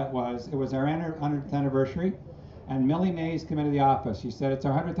story of that was, it was our 100th anniversary, and Millie Mays came into the office. She said, it's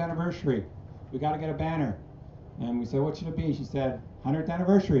our 100th anniversary. We got to get a banner. And we said, what should it be? She said, 100th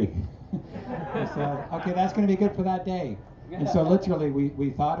anniversary. I said, okay, that's going to be good for that day. And so literally we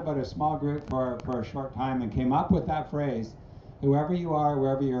thought about a small group for a short time and came up with that phrase, whoever you are,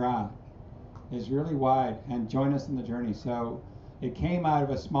 wherever you're at, is really wide, and join us in the journey. So it came out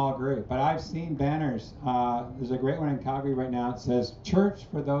of a small group. But I've seen banners. There's a great one in Calgary right now. It says, church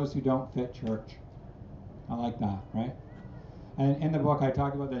for those who don't fit church. I like that, right? And in the book, I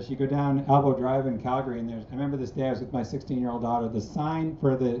talk about this. You go down Elbow Drive in Calgary, and I remember this day I was with my 16-year-old daughter. The sign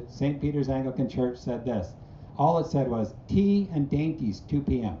for the St. Peter's Anglican Church said this. All it said was, tea and dainties, 2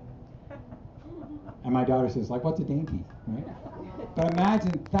 p.m. And my daughter says, like, what's a dainty, right? But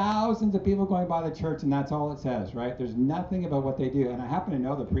imagine thousands of people going by the church, and that's all it says, right? There's nothing about what they do. And I happen to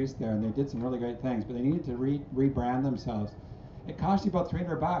know the priest there, and they did some really great things, but they needed to rebrand themselves. It cost you about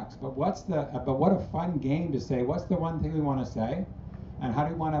 $300, but what a fun game to say, what's the one thing we want to say, and how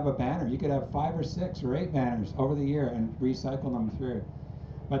do we want to have a banner? You could have 5 or 6 or 8 banners over the year and recycle them through.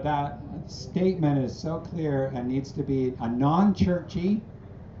 But that statement is so clear and needs to be a non-churchy,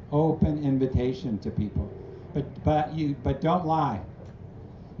 open invitation to people. But don't lie.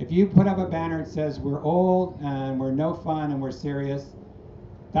 If you put up a banner that says we're old and we're no fun and we're serious,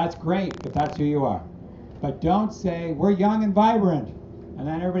 that's great if that's who you are. But don't say we're young and vibrant, and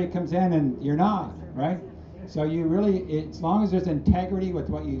then everybody comes in and you're not, right? So you really, as long as there's integrity with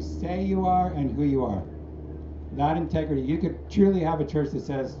what you say you are and who you are, that integrity, you could truly have a church that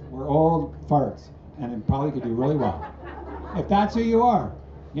says we're old farts, and it probably could do really well. If that's who you are,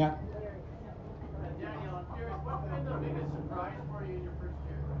 yeah. Danielle, I'm curious, what's been the biggest surprise for you in your first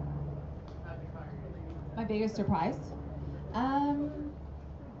year at the congregation? My biggest surprise?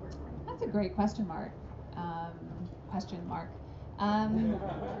 That's a great question mark.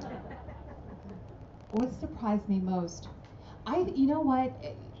 What surprised me most? You know what?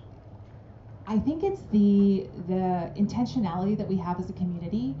 I think it's the intentionality that we have as a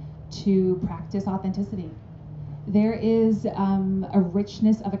community to practice authenticity. There is a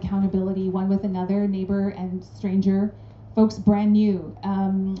richness of accountability, one with another, neighbor and stranger, Folks brand new,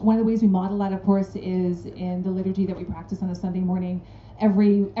 one of the ways we model that, of course, is in the liturgy that we practice on a Sunday morning.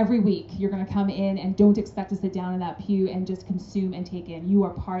 Every week, you're going to come in and don't expect to sit down in that pew and just consume and take in. You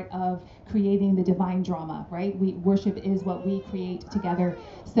are part of creating the divine drama, right? Worship is what we create together.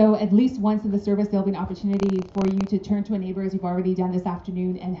 So at least once in the service, there'll be an opportunity for you to turn to a neighbor, as you've already done this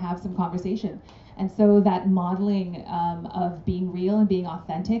afternoon, and have some conversation. And so that modeling of being real and being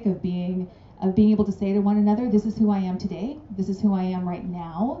authentic, of being able to say to one another, this is who I am today, this is who I am right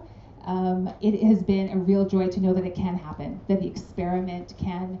now. It has been a real joy to know that it can happen, that the experiment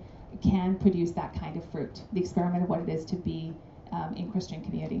can produce that kind of fruit, the experiment of what it is to be in Christian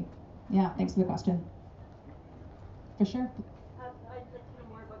community. Yeah, thanks for the question. For sure. I'd like to know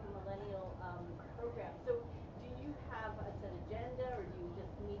more about the millennial program. So do you have a set agenda, or do you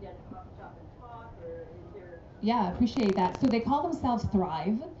just meet at a coffee shop and talk, or is there... Yeah, appreciate that. So they call themselves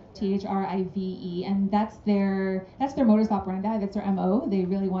Thrive, Thrive, and that's their modus operandi, that's their MO. They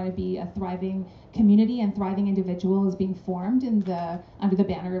really want to be a thriving community and thriving individuals being formed under the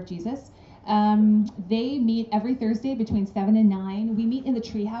banner of Jesus. They meet every Thursday between 7 and 9. We meet in the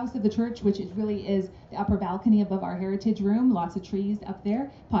treehouse of the church, which really is the upper balcony above our heritage room. Lots of trees up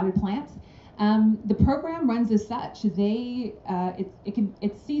there, potted plants. The program runs as such.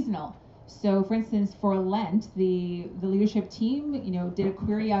 It's seasonal. So, for instance, for Lent, the leadership team, did a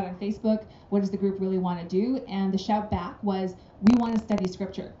query out on Facebook. What does the group really want to do? And the shout back was, we want to study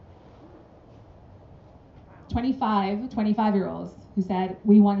Scripture. 25-year-olds who said,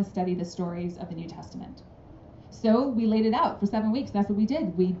 we want to study the stories of the New Testament. So we laid it out for 7 weeks. That's what we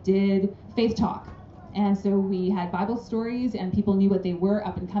did. We did faith talk. And so we had Bible stories, and people knew what they were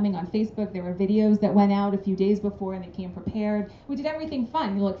up and coming on Facebook. There were videos that went out a few days before, and they came prepared. We did everything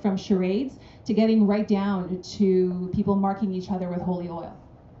fun, from charades to getting right down to people marking each other with holy oil.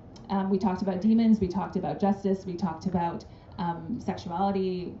 We talked about demons, we talked about justice, we talked about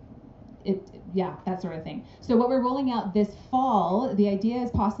sexuality, that sort of thing. So what we're rolling out this fall, the idea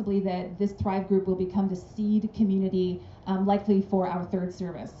is possibly that this Thrive group will become the seed community, likely for our third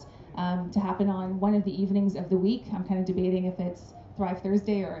service. To happen on one of the evenings of the week. I'm kind of debating if it's Thrive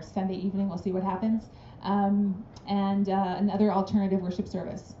Thursday or Sunday evening. We'll see what happens. And another alternative worship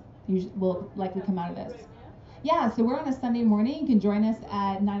service will likely come out of this. Yeah, so we're on a Sunday morning. You can join us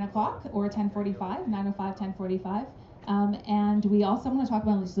at 9 o'clock or 10:45, 9:05, 10:45. And we also, I'm going to talk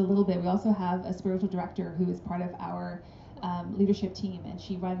about this a little bit. We also have a spiritual director who is part of our leadership team, and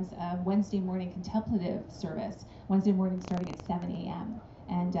she runs a Wednesday morning contemplative service, Wednesday morning starting at 7 a.m.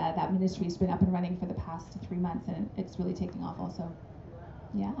 And that ministry has been up and running for the past 3 months, and it's really taking off also.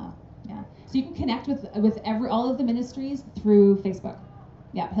 Yeah. So you can connect with all of the ministries through Facebook.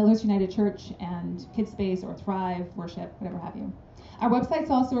 Yeah, Hillhurst United Church and Kids Space or Thrive, Worship, whatever have you. Our website's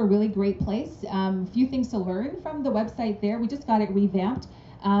also a really great place. A few things to learn from the website there. We just got it revamped.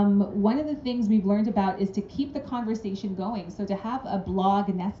 One of the things we've learned about is to keep the conversation going. So to have a blog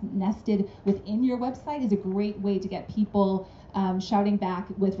nested within your website is a great way to get people shouting back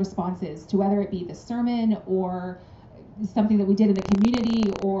with responses to whether it be the sermon or something that we did in the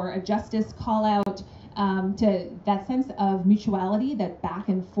community or a justice call out, to that sense of mutuality, that back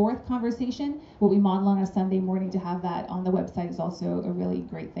and forth conversation. What we model on a Sunday morning, to have that on the website is also a really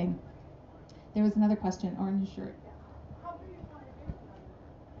great thing. There was another question, orange shirt.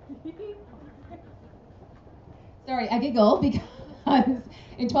 Sorry, I giggle because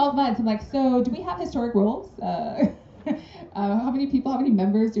in 12 months I'm like, so do we have historic roles? How many people, how many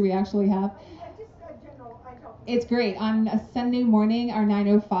members do we actually have? It's great. On a Sunday morning, our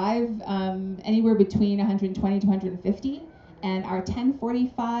 9:05, anywhere between 120 to 150, and our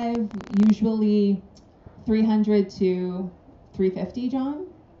 10:45, usually 300 to 350, John?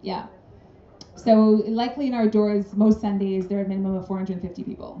 Yeah. So likely in our doors, most Sundays, there are a minimum of 450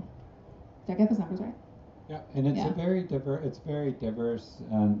 people. Did I get those numbers right? Yeah, and it's a very diverse,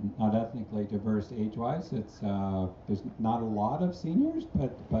 not ethnically diverse age-wise. It's there's not a lot of seniors,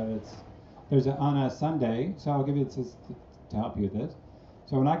 but on a Sunday. So I'll give you this to help you with this.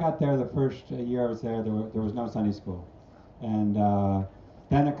 So when I got there, the first year I was there, there was no Sunday school, and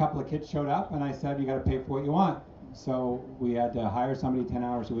then a couple of kids showed up, and I said, you got to pay for what you want. So we had to hire somebody 10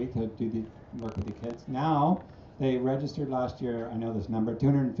 hours a week to do the work with the kids. Now they registered last year. I know this number,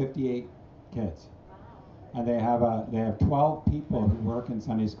 258 kids. And they have 12 people who work in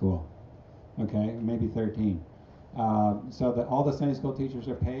Sunday school, okay, maybe 13. So that all the Sunday school teachers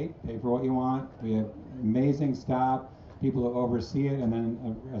are paid for what you want. We have amazing staff, people who oversee it, and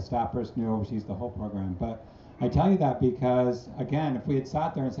then a staff person who oversees the whole program. But I tell you that because, again, if we had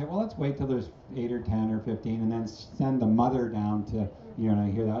sat there and said, well, let's wait till there's 8 or 10 or 15 and then send the mother down to, I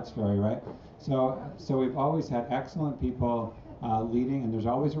hear that story, right? So we've always had excellent people leading, and there's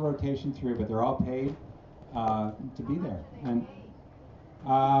always a rotation through, but they're all paid to be there. And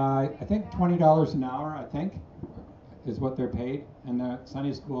I think $20 an hour, I think, is what they're paid. And the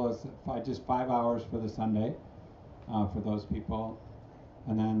Sunday school is just 5 hours for the Sunday for those people.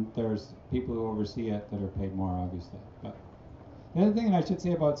 And then there's people who oversee it that are paid more, obviously. But the other thing I should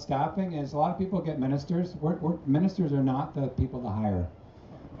say about staffing is a lot of people get ministers. Ministers are not the people to hire,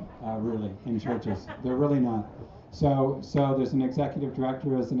 really, in churches. They're really not. So there's an executive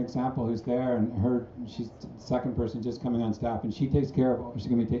director, as an example, who's there, and she's the second person just coming on staff, and she takes care of. She's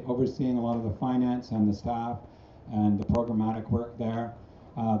going to be overseeing a lot of the finance and the staff and the programmatic work there.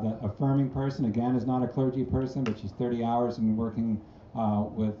 The affirming person, again, is not a clergy person, but she's 30 hours and working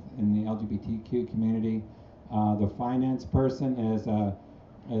in the LGBTQ community. The finance person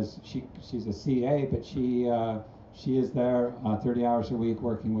she's a CA, but she is there 30 hours a week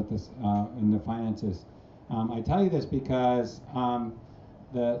working with us in the finances. I tell you this because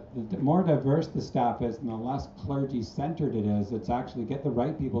the more diverse the staff is and the less clergy-centered it is, it's actually get the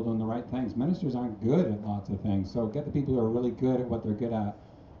right people doing the right things. Ministers aren't good at lots of things, so get the people who are really good at what they're good at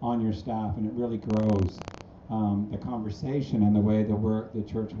on your staff, and it really grows the conversation and the way the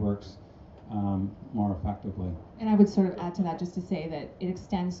church works more effectively. And I would sort of add to that just to say that it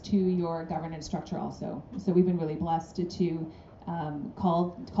extends to your governance structure also. So we've been really blessed to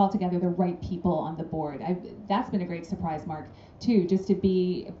call together the right people on the board. That's been a great surprise, Mark, too, just to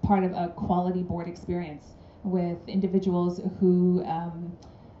be part of a quality board experience with individuals who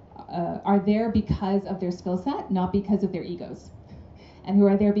are there because of their skill set, not because of their egos, and who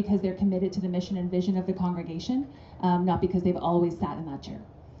are there because they're committed to the mission and vision of the congregation, not because they've always sat in that chair.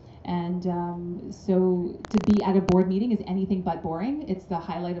 And so to be at a board meeting is anything but boring. It's the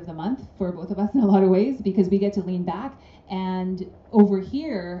highlight of the month for both of us in a lot of ways, because we get to lean back and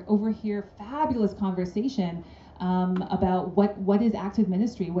overhear fabulous conversation about what is active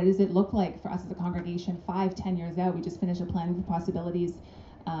ministry, what does it look like for us as a congregation 5-10 years out. We just finished a planning for possibilities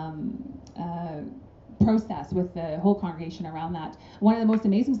process with the whole congregation around that. One of the most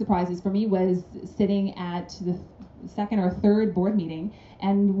amazing surprises for me was sitting at the second or third board meeting,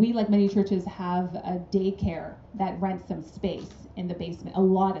 and we, like many churches, have a daycare that rents some space in the basement, a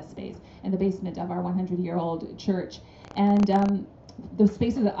lot of space in the basement of our 100-year-old church. And the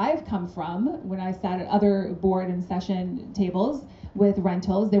spaces that I've come from, when I sat at other board and session tables with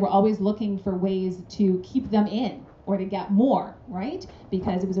rentals, they were always looking for ways to keep them in or to get more, right?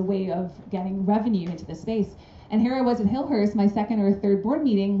 Because it was a way of getting revenue into the space. And here I was at Hillhurst, my second or third board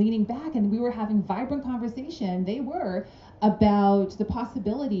meeting, leaning back, and we were having vibrant conversation. They were about the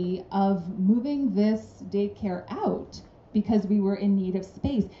possibility of moving this daycare out because we were in need of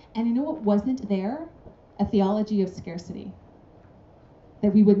space. And you know what wasn't there? A theology of scarcity.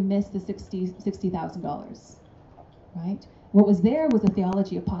 That we would miss the $60,000, right? What was there was a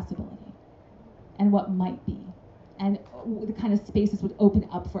theology of possibility and what might be, and the kind of spaces would open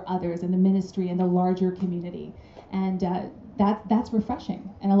up for others in the ministry and the larger community. And that's refreshing.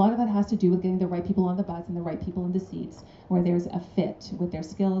 And a lot of that has to do with getting the right people on the bus and the right people in the seats where there's a fit with their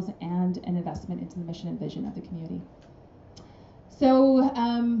skills and an investment into the mission and vision of the community. So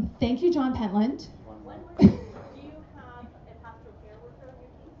thank you, John Pentland. Do you have a pastoral care worker on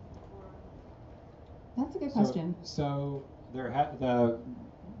your team? Or? That's a good question. So there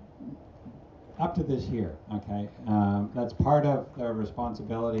up to this year, okay, that's part of the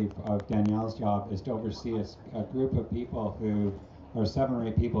responsibility of Danielle's job, is to oversee a group of people who, or 7 or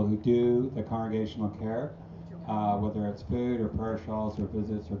 8 people who do the congregational care, whether it's food or prayer shawls or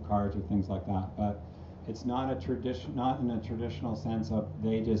visits or cards or things like that. But it's not in a traditional sense of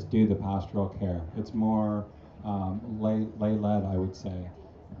they just do the pastoral care. It's more lay-led, I would say,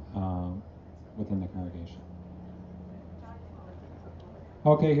 within the congregation.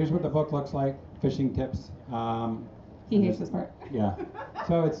 Okay, here's what the book looks like. Fishing tips. He hates this part. Yeah.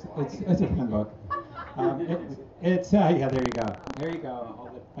 So it's a fun book. Yeah. There you go. There you go.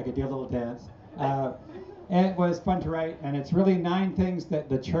 Hold it. I could do a little dance. It was fun to write, and it's really 9 things that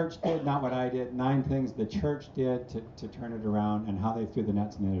the church did, not what I did. 9 things the church did to turn it around, and how they threw the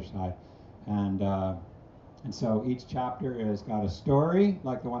nets on the other side. And so each chapter has got a story,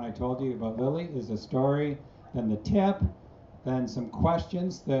 like the one I told you about Lily is a story. Then the tip. Then some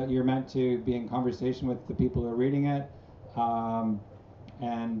questions that you're meant to be in conversation with the people who are reading it, and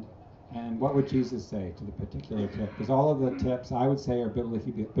what would Jesus say to the particular tip? Because all of the tips, I would say, are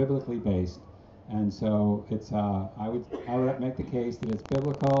biblically based, and so it's I would make the case that it's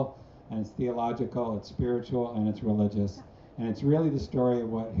biblical and it's theological, it's spiritual, and it's religious, and it's really the story of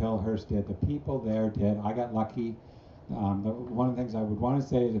what Hillhurst did. The people there did. I got lucky. One of the things I would want to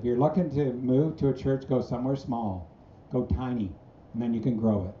say is if you're looking to move to a church, go somewhere small, go tiny, and then you can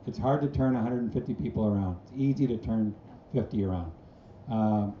grow it. It's hard to turn 150 people around. It's easy to turn 50 around.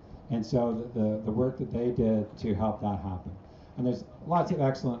 And so the work that they did to help that happen. And there's lots of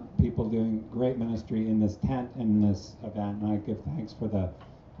excellent people doing great ministry in this tent and in this event, and I give thanks for the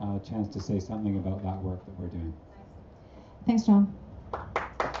chance to say something about that work that we're doing. Thanks, John.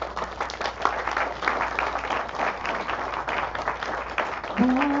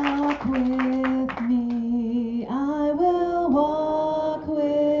 Walk with me, I will walk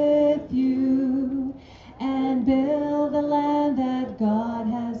with you and build the land that God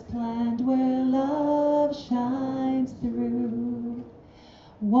has planned where love shines through.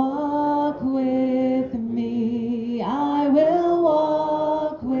 Walk with me, I will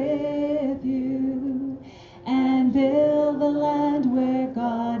walk with you and build the land where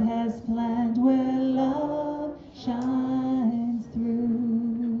God has planned where love shines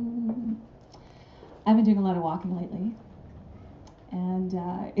through. I've been doing a lot of walking lately, and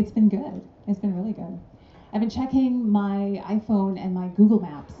it's been good. It's been really good. I've been checking my iPhone and my Google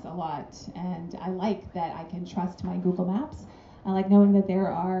Maps a lot, and I like that I can trust my Google Maps. I like knowing that there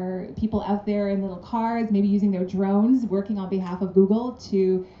are people out there in little cars, maybe using their drones, working on behalf of Google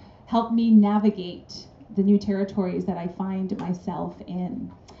to help me navigate the new territories that I find myself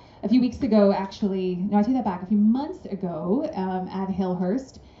in. A few weeks ago, actually, no, I take that back, a few months ago at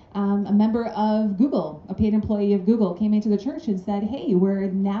Hillhurst, a member of Google, a paid employee of Google, came into the church and said, hey, we're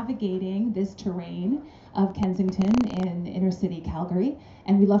navigating this terrain of Kensington in inner city Calgary,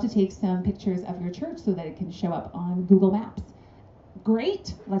 and we'd love to take some pictures of your church so that it can show up on Google Maps.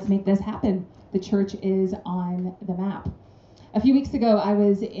 Great, let's make this happen. The church is on the map. A few weeks ago, I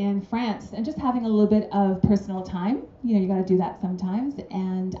was in France and just having a little bit of personal time. You know, you got to do that sometimes.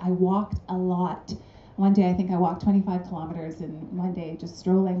 And I walked a lot. One day, I think I walked 25 kilometers, and one day just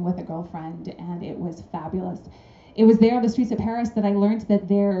strolling with a girlfriend, and it was fabulous. It was there on the streets of Paris that I learned that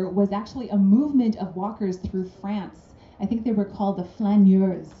there was actually a movement of walkers through France. I think they were called the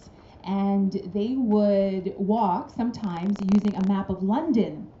flaneurs. And they would walk sometimes using a map of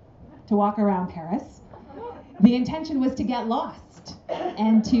London to walk around Paris. The intention was to get lost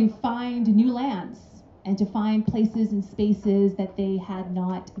and to find new lands and to find places and spaces that they had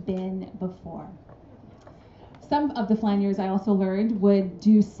not been before. Some of the flaneurs, I also learned, would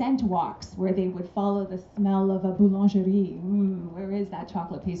do scent walks where they would follow the smell of a boulangerie. Where is that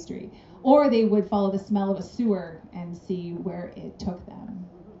chocolate pastry? Or they would follow the smell of a sewer and see where it took them.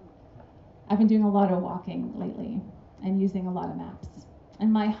 I've been doing a lot of walking lately and using a lot of maps.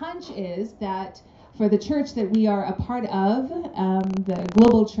 And my hunch is that for the church that we are a part of, the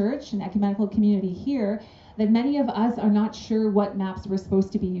global church and ecumenical community here, that many of us are not sure what maps we're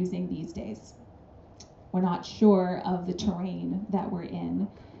supposed to be using these days. We're not sure of the terrain that we're in.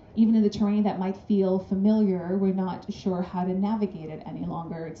 Even in the terrain that might feel familiar, we're not sure how to navigate it any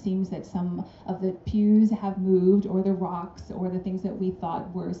longer. It seems that some of the pews have moved, or the rocks, or the things that we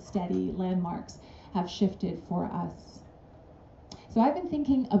thought were steady landmarks have shifted for us. So I've been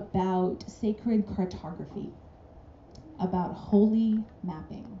thinking about sacred cartography, about holy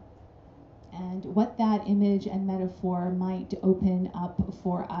mapping, and what that image and metaphor might open up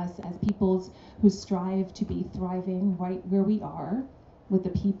for us as peoples who strive to be thriving right where we are, with the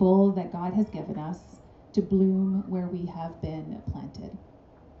people that God has given us to bloom where we have been planted.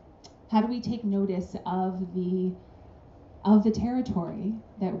 How do we take notice of the territory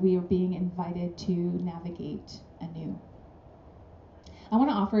that we are being invited to navigate anew? I want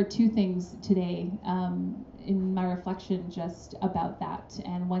to offer two things today in my reflection just about that,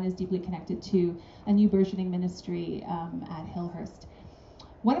 and one is deeply connected to a new burgeoning ministry at Hillhurst.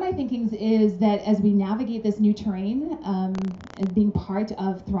 One of my thinkings is that as we navigate this new terrain, and being part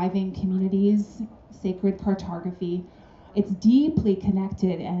of thriving communities, sacred cartography, it's deeply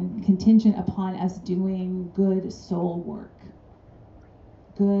connected and contingent upon us doing good soul work.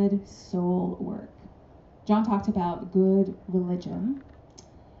 Good soul work. John talked about good religion.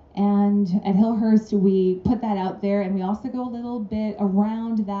 And at Hillhurst, we put that out there, and we also go a little bit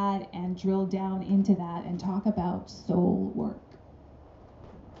around that and drill down into that and talk about soul work.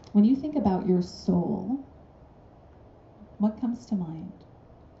 When you think about your soul, what comes to mind?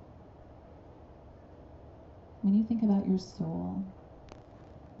 When you think about your soul,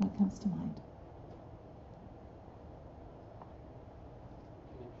 what comes to mind?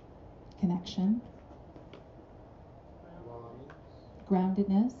 Connection.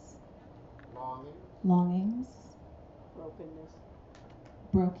 Groundedness. Longings.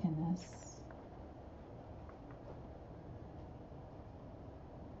 Brokenness.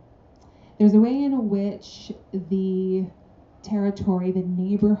 There's a way in which the territory, the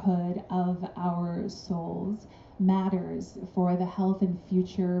neighborhood of our souls matters for the health and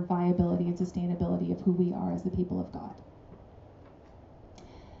future viability and sustainability of who we are as the people of God.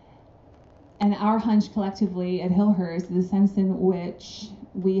 And our hunch collectively at Hillhurst is the sense in which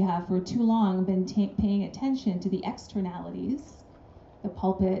we have for too long been paying attention to the externalities, the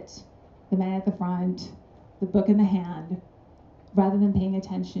pulpit, the man at the front, the book in the hand, rather than paying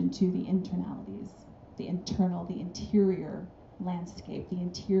attention to the internalities, the internal, the interior landscape, the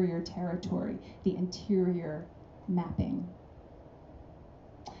interior territory, the interior mapping.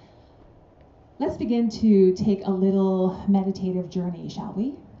 Let's begin to take a little meditative journey, shall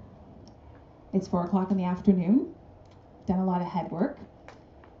we? It's 4 o'clock in the afternoon, done a lot of head work.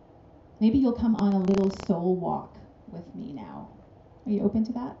 Maybe you'll come on a little soul walk with me now. Are you open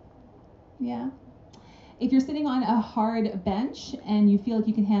to that? Yeah? If you're sitting on a hard bench and you feel like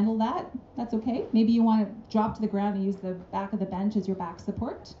you can handle that, that's okay. Maybe you want to drop to the ground and use the back of the bench as your back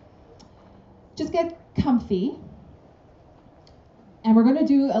support. Just get comfy. And we're going to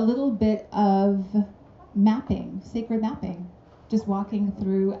do a little bit of mapping, sacred mapping, just walking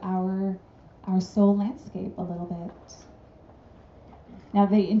through our soul landscape a little bit. Now,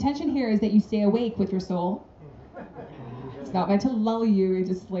 the intention here is that you stay awake with your soul. It's not meant to lull you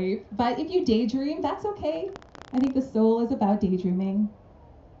into sleep, but if you daydream, that's okay. I think the soul is about daydreaming,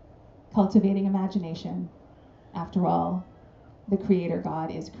 cultivating imagination. After all, the Creator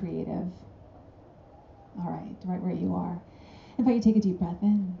God is creative. All right where you are. I invite you to take a deep breath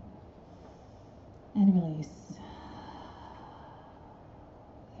in and release.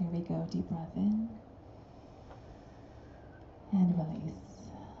 Here we go, deep breath in and release.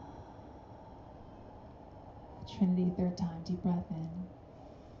 Trinity, third time, deep breath in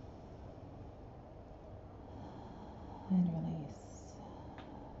and release.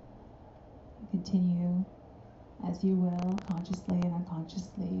 Continue as you will, consciously and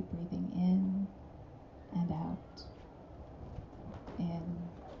unconsciously, breathing in and out, in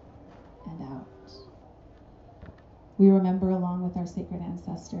and out. We remember, along with our sacred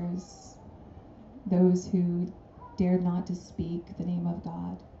ancestors, those who dared not to speak the name of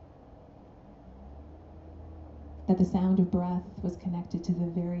God, that the sound of breath was connected to the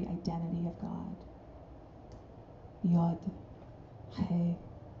very identity of God. Yod, He,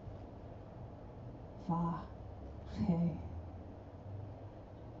 Va, He,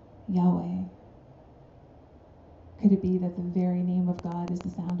 Yahweh. Could it be that the very name of God is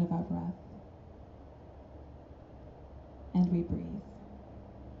the sound of our breath? And we breathe.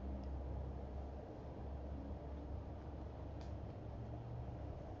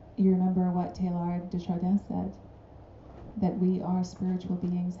 You remember what Teilhard de Chardin said, that we are spiritual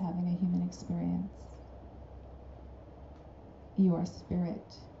beings having a human experience. You are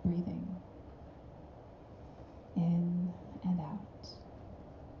spirit breathing in and out.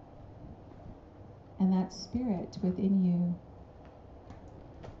 And that spirit within you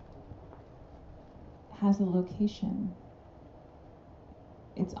has a location.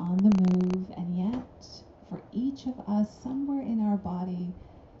 It's on the move, and yet, for each of us, somewhere in our body,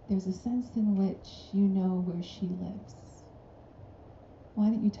 there's a sense in which you know where she lives. Why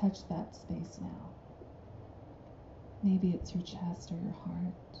don't you touch that space now? Maybe it's your chest or your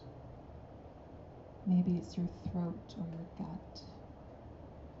heart. Maybe it's your throat or your gut.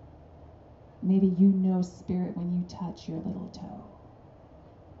 Maybe you know spirit when you touch your little toe.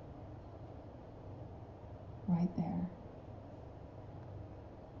 Right there.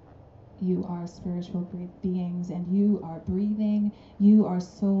 You are spiritual beings, and you are breathing. You are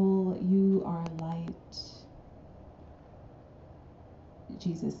soul. You are light.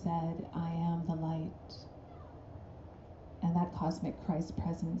 Jesus said, I am the light. And that cosmic Christ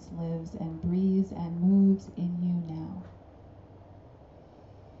presence lives and breathes and moves in you now.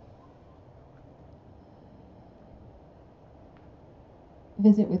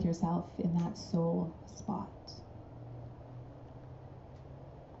 Visit with yourself in that soul spot.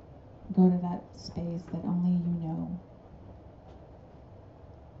 Go to that space that only you know.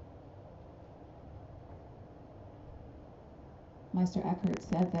 Meister Eckhart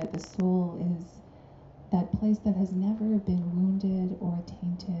said that the soul is that place that has never been wounded or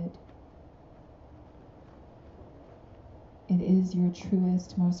tainted. It is your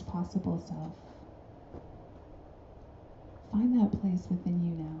truest, most possible self. Find that place within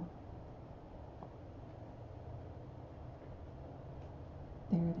you now.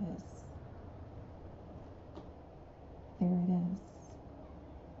 There it is. There it is.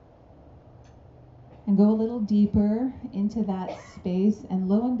 And go a little deeper into that space, and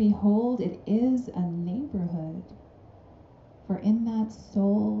lo and behold, it is a neighborhood. For in that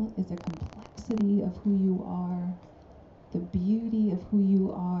soul is a complexity of who you are, the beauty of who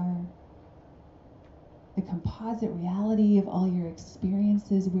you are, the composite reality of all your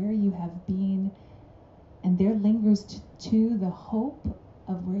experiences, where you have been, and there lingers too the hope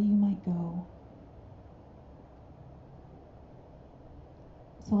of where you might go.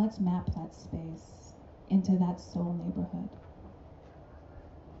 So let's map that space into that soul neighborhood.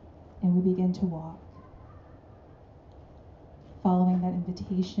 And we begin to walk, following that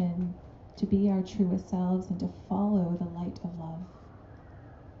invitation to be our truest selves and to follow the light of love.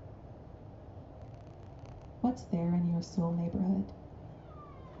 What's there in your soul neighborhood?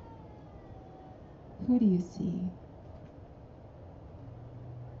 Who do you see?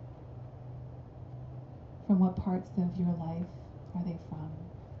 From what parts of your life are they from?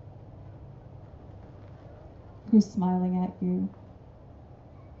 Who's smiling at you?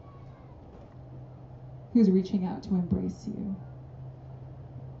 Who's reaching out to embrace you?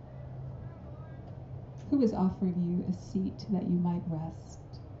 Who is offering you a seat that you might rest?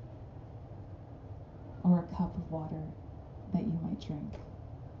 Or a cup of water that you might drink?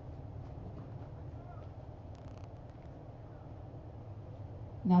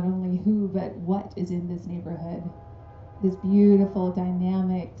 Not only who, but what is in this neighborhood, this beautiful,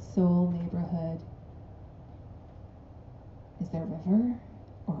 dynamic soul neighborhood. Is there river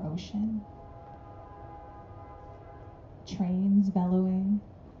or ocean? Trains bellowing?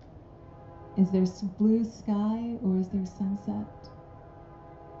 Is there blue sky or is there sunset?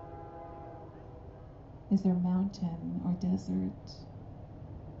 Is there mountain or desert?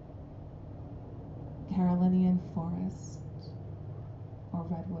 Carolinian forest or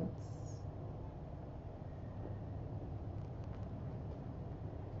redwoods?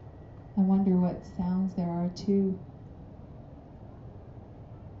 I wonder what sounds there are too.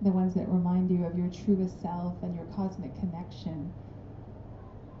 The ones that remind you of your truest self and your cosmic connection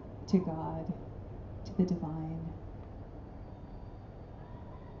to God, to the divine.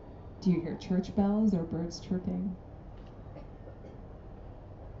 Do you hear church bells or birds chirping?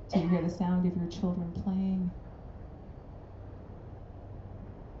 Do you hear the sound of your children playing?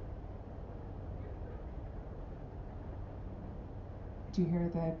 Do you hear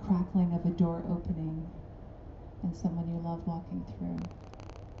the crackling of a door opening and someone you love walking through?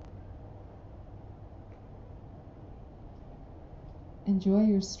 Enjoy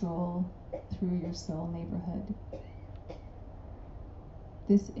your stroll through your soul neighborhood.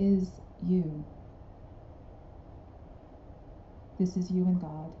 This is you. This is you and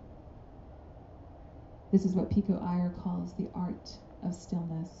God. This is what Pico Iyer calls the art of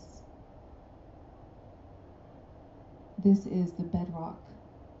stillness. This is the bedrock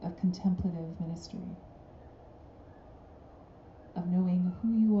of contemplative ministry, of knowing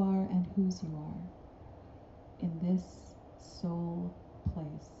who you are and whose you are in this soul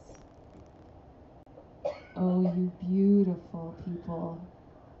place. Oh, you beautiful people,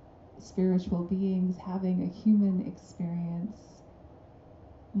 spiritual beings having a human experience.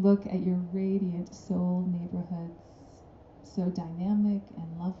 Look at your radiant soul neighborhoods, so dynamic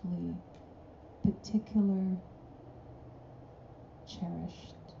and lovely, particular,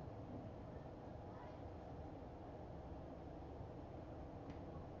 cherished.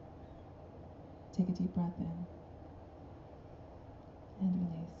 Take a deep breath in and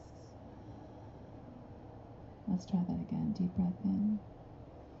release. Let's try that again. Deep breath in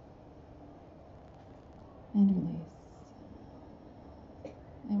and release.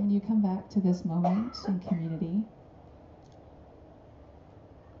 And when you come back to this moment in community,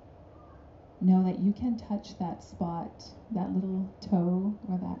 know that you can touch that spot, that little toe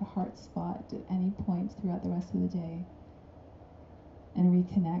or that heart spot at any point throughout the rest of the day and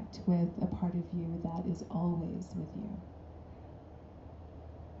reconnect with a part of you that is always with you.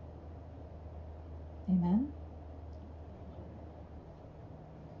 Amen?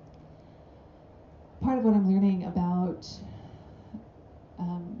 Part of what I'm learning about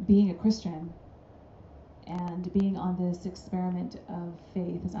being a Christian and being on this experiment of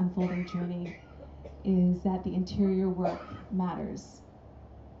faith, this unfolding journey, is that the interior work matters.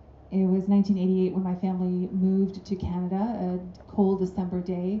 It was 1988 when my family moved to Canada, a cold December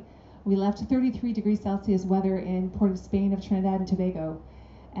day. We left 33 degrees Celsius weather in Port of Spain of Trinidad and Tobago.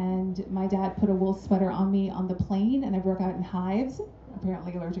 And my dad put a wool sweater on me on the plane, and I broke out in hives,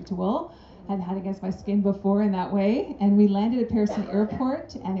 apparently allergic to wool. Hadn't had against my skin before in that way. And we landed at Pearson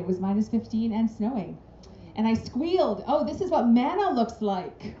Airport, and it was minus 15 and snowing. And I squealed, "Oh, this is what manna looks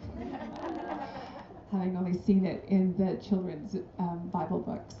like," having only seen it in the children's Bible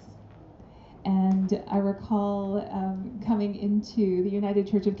books. And I recall coming into the United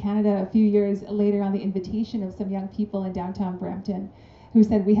Church of Canada a few years later on the invitation of some young people in downtown Brampton who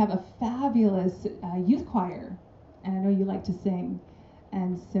said, we have a fabulous youth choir, and I know you like to sing.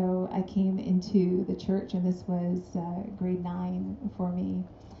 And so I came into the church, and this was grade 9 for me.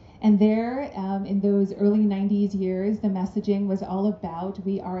 And there, in those early 90s years, the messaging was all about,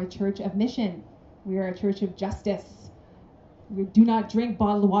 we are a church of mission. We are a church of justice. We do not drink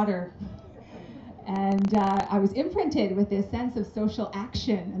bottled water. And I was imprinted with this sense of social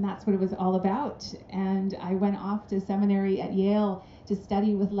action, and that's what it was all about. And I went off to seminary at Yale to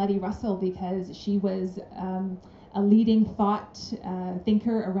study with Letty Russell because she was a leading thought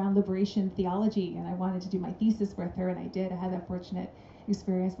thinker around liberation theology, and I wanted to do my thesis with her, and I did. I had that fortunate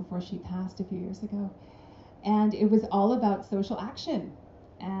experience before she passed a few years ago. And it was all about social action.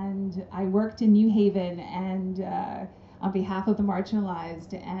 And I worked in New Haven and on behalf of the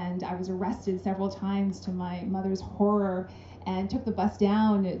marginalized, and I was arrested several times to my mother's horror, and took the bus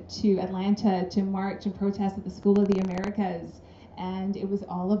down to Atlanta to march and protest at the School of the Americas. And it was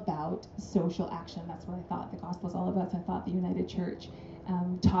all about social action. That's what I thought the gospel was all about. So I thought the United Church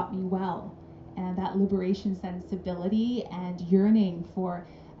taught me well. And that liberation sensibility and yearning for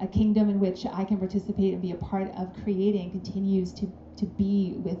a kingdom in which I can participate and be a part of creating continues to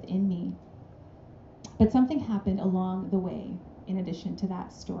be within me. But something happened along the way in addition to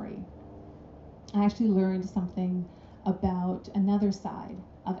that story. I actually learned something about another side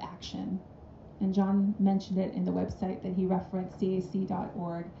of action. And John mentioned it in the website that he referenced,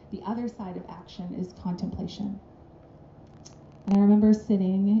 cac.org. The other side of action is contemplation. And I remember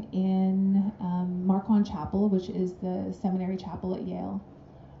sitting in Marquand Chapel, which is the seminary chapel at Yale,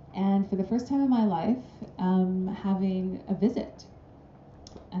 and for the first time in my life, having a visit.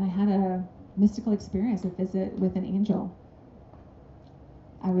 And I had a mystical experience, a visit with an angel.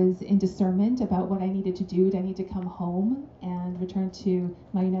 I was in discernment about what I needed to do. Did I need to come home and return to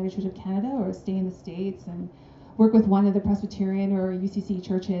my United Church of Canada, or stay in the States and work with one of the Presbyterian or UCC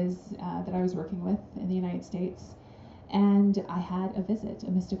churches that I was working with in the United States? And I had a visit,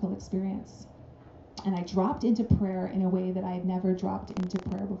 a mystical experience. And I dropped into prayer in a way that I had never dropped into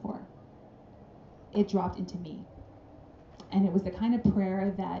prayer before. It dropped into me. And it was the kind of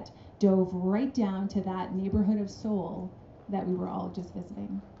prayer that dove right down to that neighborhood of soul that we were all just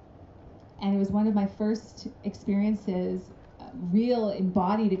visiting. And it was one of my first experiences, real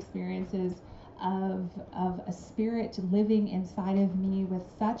embodied experiences of a spirit living inside of me with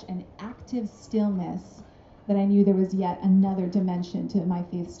such an active stillness that I knew there was yet another dimension to my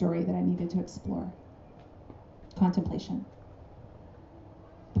faith story that I needed to explore. Contemplation.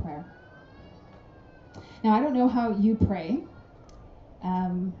 Prayer. Now, I don't know how you pray.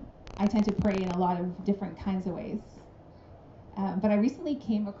 I tend to pray in a lot of different kinds of ways. But I recently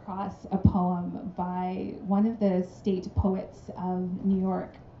came across a poem by one of the state poets of New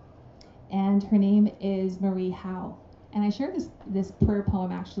York, and her name is Marie Howe. And I shared this prayer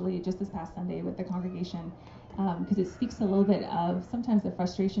poem actually just this past Sunday with the congregation, because it speaks a little bit of sometimes the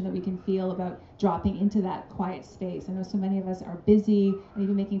frustration that we can feel about dropping into that quiet space. I know so many of us are busy, and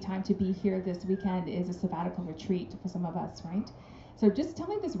even making time to be here this weekend is a sabbatical retreat for some of us, right? So just tell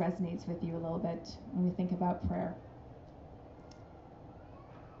me if this resonates with you a little bit when we think about prayer.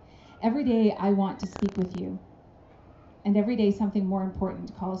 Every day I want to speak with you, and every day something more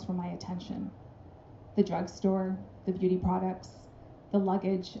important calls for my attention. The drugstore, the beauty products, the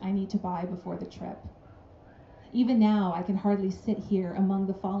luggage I need to buy before the trip. Even now, I can hardly sit here among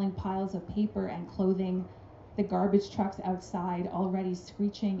the falling piles of paper and clothing, the garbage trucks outside already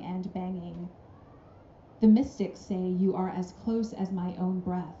screeching and banging. The mystics say you are as close as my own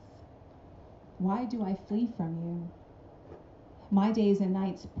breath. Why do I flee from you? My days and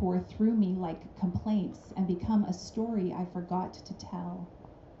nights pour through me like complaints and become a story I forgot to tell.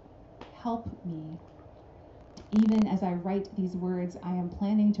 Help me. Even as I write these words, I am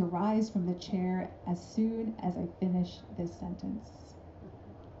planning to rise from the chair as soon as I finish this sentence.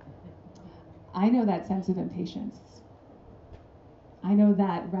 I know that sense of impatience. I know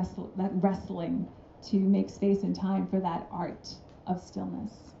that wrestling to make space and time for that art of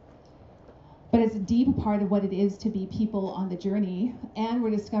stillness. But it's a deep part of what it is to be people on the journey, and we're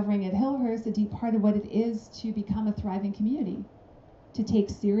discovering at Hillhurst a deep part of what it is to become a thriving community, to take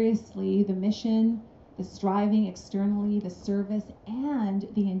seriously the mission, the striving externally, the service, and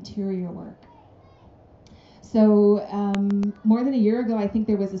the interior work. So more than a year ago, I think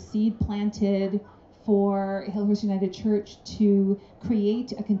there was a seed planted for Hillhurst United Church to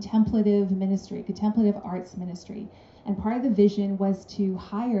create a contemplative ministry, contemplative arts ministry. And part of the vision was to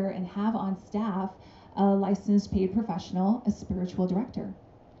hire and have on staff a licensed paid professional, a spiritual director.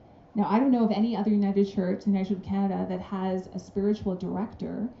 Now, I don't know of any other United Church in United Church of Canada that has a spiritual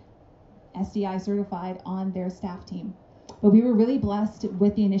director, SDI certified, on their staff team. But we were really blessed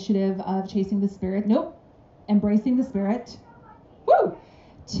with the initiative of Embracing the Spirit,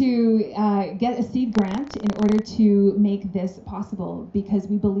 to get a seed grant in order to make this possible, because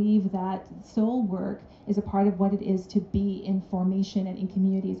we believe that soul work is a part of what it is to be in formation and in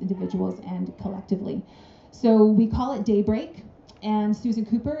communities, individuals and collectively. So we call it Daybreak, and Susan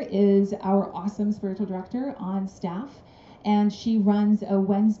Cooper is our awesome spiritual director on staff, and she runs a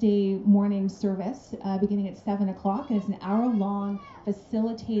Wednesday morning service beginning at 7 o'clock, and it's an hour-long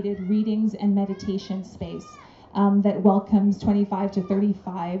facilitated readings and meditation space that welcomes 25 to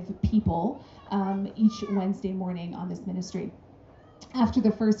 35 people each Wednesday morning on this ministry. After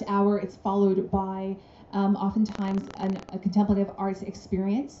the first hour, it's followed by oftentimes a contemplative arts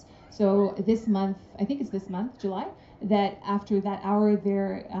experience. So this month, I think it's this month, July, that after that hour,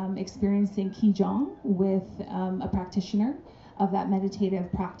 they're experiencing Qigong with a practitioner of that meditative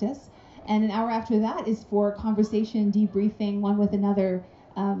practice. And an hour after that is for conversation, debriefing one with another,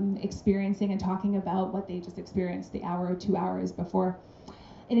 experiencing and talking about what they just experienced the hour or 2 hours before.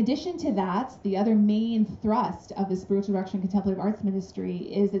 In addition to that, the other main thrust of the Spiritual Direction Contemplative Arts Ministry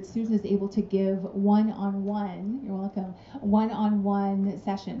is that Susan is able to give one-on-one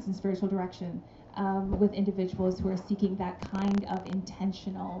sessions in spiritual direction with individuals who are seeking that kind of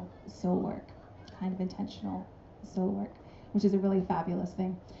intentional soul work, which is a really fabulous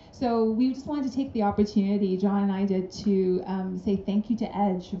thing. So we just wanted to take the opportunity, John and I did, to say thank you to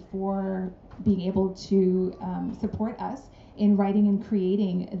Edge for being able to support us in writing and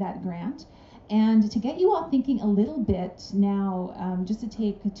creating that grant. And to get you all thinking a little bit now, just to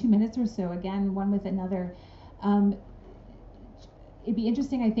take 2 minutes or so, again, one with another, it'd be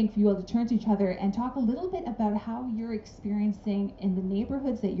interesting, I think, for you all to turn to each other and talk a little bit about how you're experiencing in the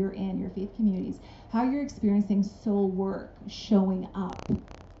neighborhoods that you're in, your faith communities, how you're experiencing soul work showing up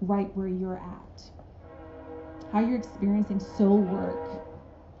right where you're at. How you're experiencing soul work,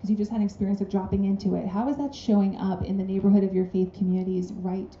 because you just had an experience of dropping into it. How is that showing up in the neighborhood of your faith communities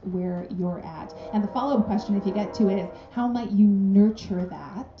right where you're at? And the follow-up question, if you get to it, is how might you nurture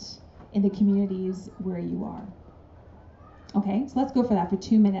that in the communities where you are? Okay, so let's go for that for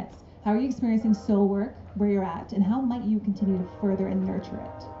 2 minutes. How are you experiencing soul work where you're at, and how might you continue to further and nurture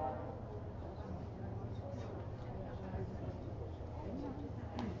it?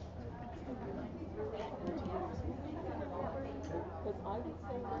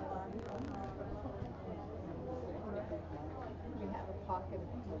 We have a pocket of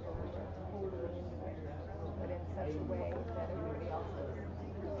people who are totally into it, but in such a way that everybody else is.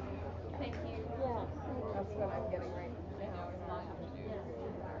 Thank you. Yeah. That's what I'm getting right now in our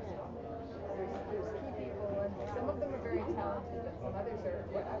There's key people, and some of them are very talented, and some others are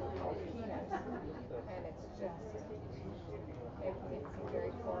what I would call peanuts. And it's just making it seem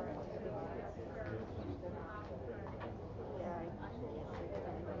very foreign to everybody.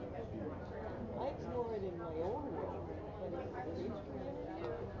 I explore it in my own world, but it's really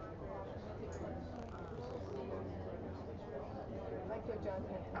Like what John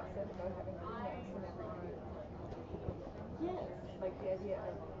Pentel said about having peanuts in every group. yes. Like the idea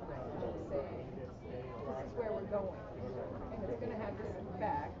of saying, this is where we're going, and it's going to have this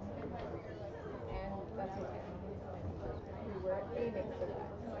effect, and that's okay. We were aiming for that,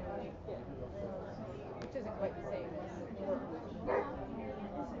 which isn't quite the same as work.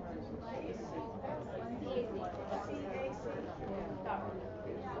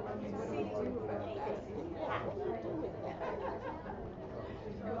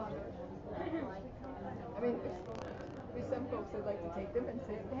 I mean, there's some folks that like to take them and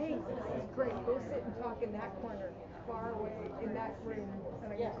say, hey, this is great, go sit and talk in that corner, far away, in that room,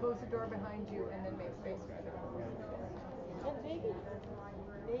 and I can close the door behind you and then make space for everyone. And maybe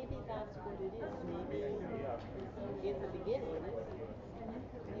that's what it is. Maybe in the beginning,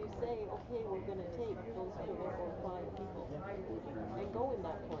 you say, okay, we're going to take those 4 or 5 people and go in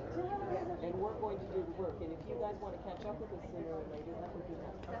that corner, and we're going to do the work. And if you guys want to catch up with us sooner or later, that would be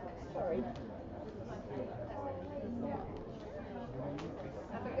nice. Sorry. Now,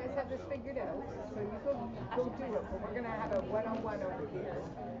 you guys have this figured out, so you go do it, but we're going to have a one-on-one over here,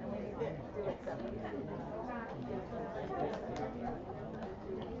 and we need to do it separately.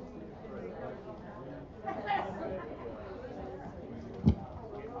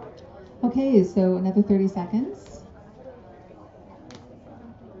 Okay, so another 30 seconds.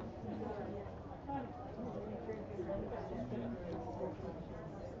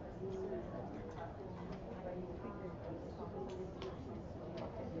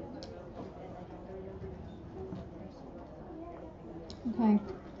 Okay.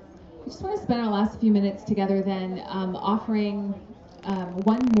 just want to spend our last few minutes together then offering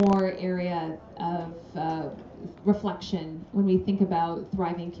one more area of reflection when we think about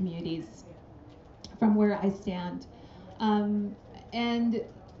thriving communities from where I stand. And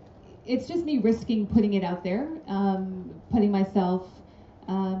it's just me risking putting it out there, putting myself,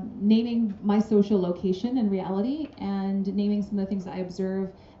 naming my social location and reality, and naming some of the things I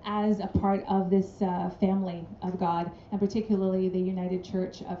observe as a part of this family of God, and particularly the United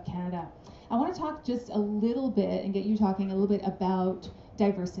Church of Canada. I want to talk just a little bit and get you talking a little bit about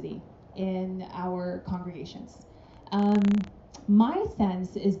diversity in our congregations. My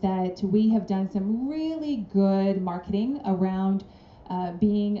sense is that we have done some really good marketing around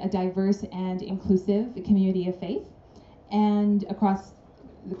being a diverse and inclusive community of faith, and across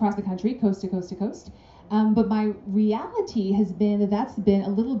the country, coast to coast to coast. But my reality has been that that's been a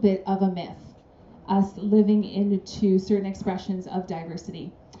little bit of a myth, us living into certain expressions of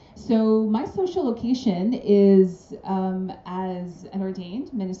diversity. So my social location is as an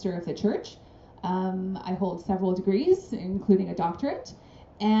ordained minister of the church. I hold several degrees, including a doctorate,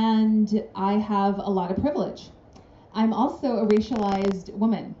 and I have a lot of privilege. I'm also a racialized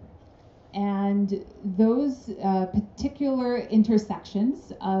woman, and those particular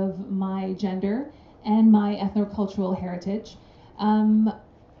intersections of my gender and my ethnocultural heritage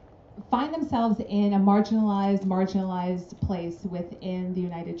find themselves in a marginalized place within the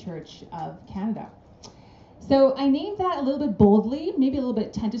United Church of Canada. So I named that a little bit boldly, maybe a little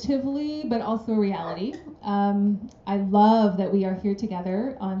bit tentatively, but also a reality. I love that we are here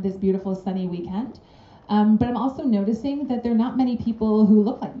together on this beautiful sunny weekend, but I'm also noticing that there are not many people who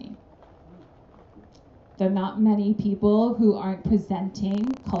look like me. There are not many people who aren't presenting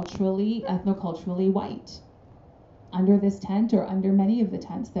culturally, ethnoculturally white under this tent or under many of the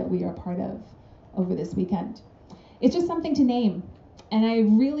tents that we are part of over this weekend. It's just something to name. And I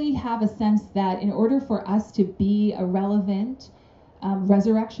really have a sense that in order for us to be a relevant,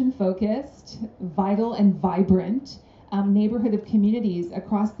 resurrection-focused, vital and vibrant neighborhood of communities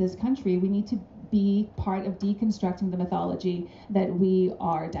across this country, we need to be part of deconstructing the mythology that we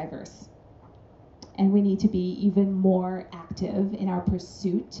are diverse. And we need to be even more active in our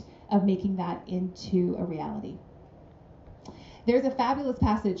pursuit of making that into a reality. There's a fabulous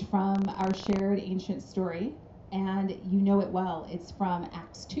passage from our shared ancient story, and you know it well. It's from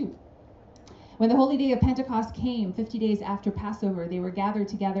Acts 2. When the holy day of Pentecost came, 50 days after Passover, they were gathered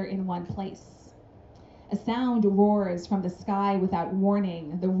together in one place. A sound roars from the sky without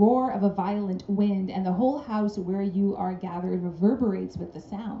warning, the roar of a violent wind, and the whole house where you are gathered reverberates with the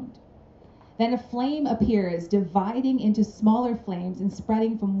sound. Then a flame appears, dividing into smaller flames and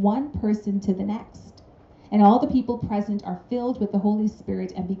spreading from one person to the next. And all the people present are filled with the Holy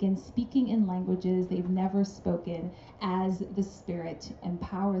Spirit and begin speaking in languages they've never spoken as the Spirit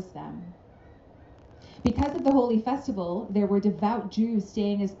empowers them. Because of the holy festival, there were devout Jews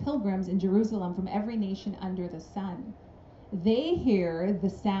staying as pilgrims in Jerusalem from every nation under the sun. They hear the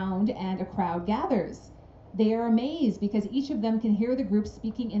sound and a crowd gathers. They are amazed because each of them can hear the group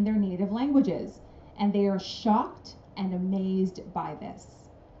speaking in their native languages, and they are shocked and amazed by this.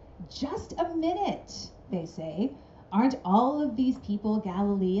 Just a minute, they say. Aren't all of these people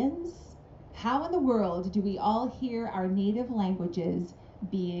Galileans? How in the world do we all hear our native languages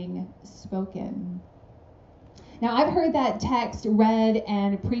being spoken? Now, I've heard that text read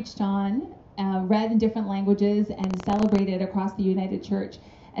and preached on, read in different languages and celebrated across the United Church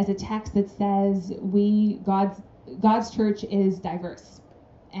as a text that says God's church is diverse,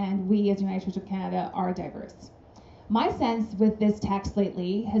 and we as United Church of Canada are diverse. My sense with this text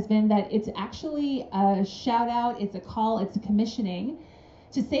lately has been that it's actually a shout out, it's a call, it's a commissioning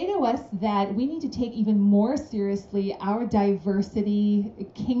to say to us that we need to take even more seriously our diversity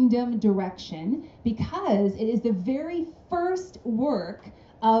kingdom direction, because it is the very first work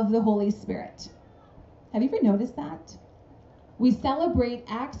of the Holy Spirit. Have you ever noticed that? We celebrate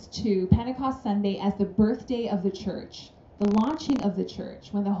Acts 2, Pentecost Sunday, as the birthday of the church, the launching of the church,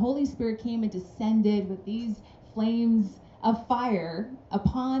 when the Holy Spirit came and descended with these flames of fire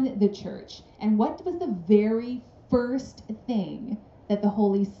upon the church. And what was the very first thing that the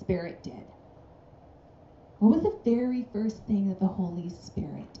Holy Spirit did? What was the very first thing that the Holy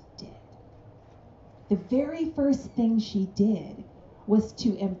Spirit did? The very first thing she did was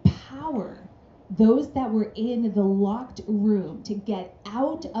to empower those that were in the locked room to get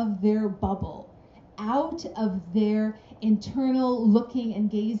out of their bubble, out of their internal looking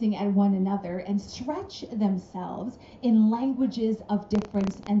and gazing at one another, and stretch themselves in languages of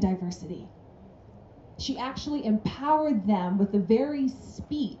difference and diversity. She actually empowered them with the very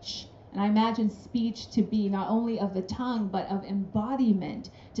speech And I imagine speech to be not only of the tongue, but of embodiment,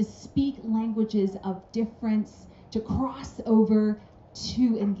 to speak languages of difference, to cross over,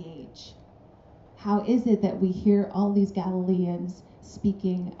 to engage. How is it that we hear all these Galileans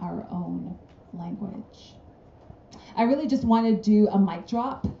speaking our own language? I really just want to do a mic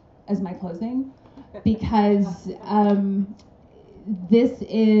drop as my closing, because this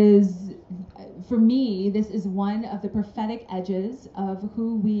is, for me, this is one of the prophetic edges of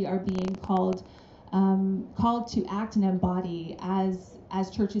who we are being called to act and embody as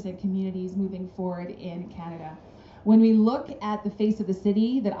churches and communities moving forward in Canada. When we look at the face of the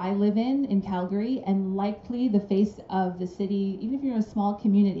city that I live in Calgary, and likely the face of the city, even if you're in a small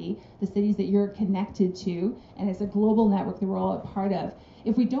community, the cities that you're connected to, and it's a global network that we're all a part of,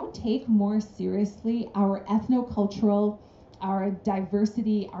 if we don't take more seriously our ethnocultural, our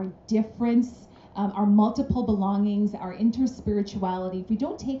diversity, our difference, our multiple belongings, our interspirituality, if we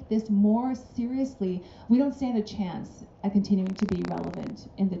don't take this more seriously, we don't stand a chance at continuing to be relevant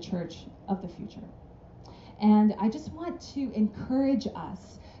in the church of the future. And I just want to encourage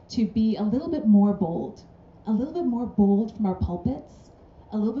us to be a little bit more bold from our pulpits,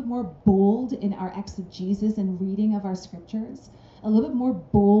 a little bit more bold in our exegesis and reading of our scriptures, a little bit more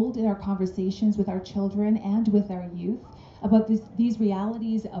bold in our conversations with our children and with our youth about these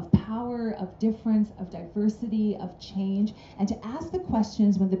realities of power, of difference, of diversity, of change, and to ask the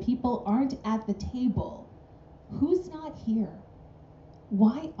questions when the people aren't at the table. Who's not here?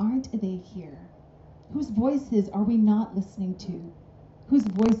 Why aren't they here? Whose voices are we not listening to? Whose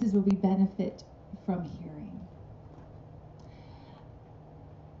voices will we benefit from hearing?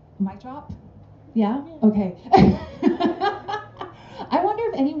 Mic drop? Yeah? Okay. I wonder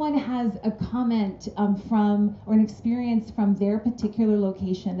if anyone has a comment from, or an experience from their particular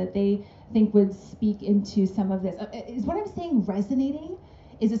location that they think would speak into some of this. Is what I'm saying resonating?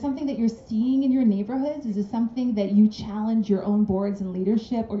 Is it something that you're seeing in your neighborhoods? Is it something that you challenge your own boards and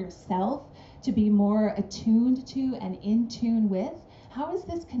leadership or yourself to be more attuned to and in tune with? How is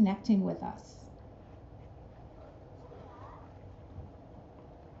this connecting with us?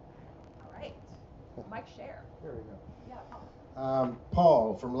 All right. Mike, share. Here we go. Yeah, Paul.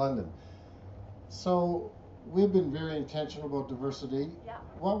 Paul from London. So we've been very intentional about diversity. Yeah.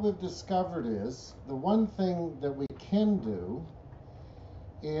 What we've discovered is the one thing that we can do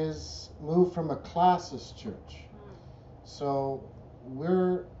is move from a classist church. So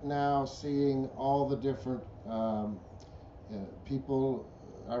we're now seeing all the different people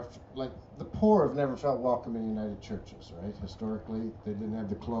are like the poor have never felt welcome in United Churches, right? Historically, they didn't have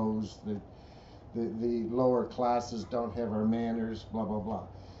the clothes. The lower classes don't have our manners, blah, blah, blah.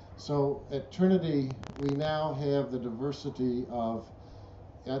 So at Trinity, we now have the diversity of,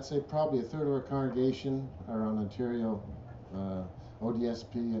 I'd say probably a third of our congregation are on Ontario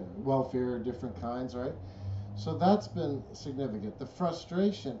ODSP, welfare, different kinds, right? So that's been significant. The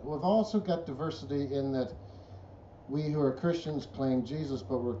frustration, we've also got diversity in that we who are Christians claim Jesus,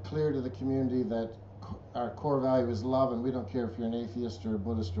 but we're clear to the community that our core value is love, and we don't care if you're an atheist or a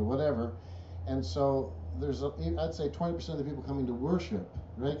Buddhist or whatever. And so there's, I'd say 20% of the people coming to worship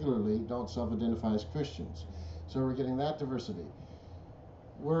regularly don't self-identify as Christians. So we're getting that diversity.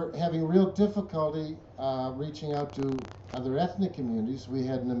 We're having real difficulty reaching out to other ethnic communities. We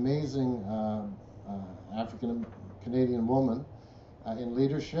had an amazing African-Canadian woman in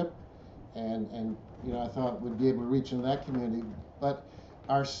leadership, and you know, I thought we'd be able to reach into that community. But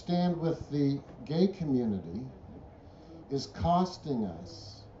our stand with the gay community is costing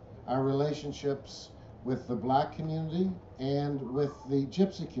us our relationships with the black community and with the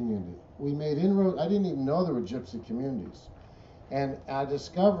gypsy community. We made inroads. I didn't even know there were gypsy communities. And I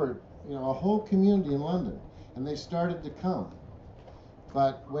discovered, you know, a whole community in London, and they started to come.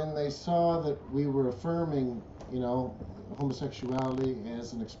 But when they saw that we were affirming, you know, homosexuality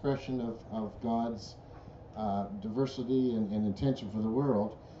as an expression of God's diversity and intention for the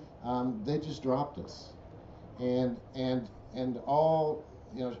world, they just dropped us. And all,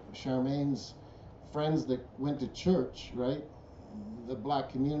 you know, Charmaine's friends that went to church, right? The black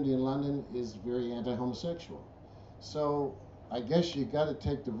community in London is very anti-homosexual. So I guess you got to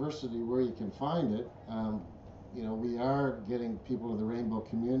take diversity where you can find it. You know, we are getting people of the rainbow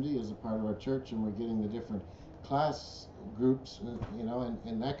community as a part of our church, and we're getting the different class groups, you know,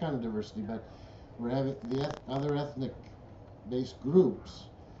 and that kind of diversity. But we're having the other ethnic-based groups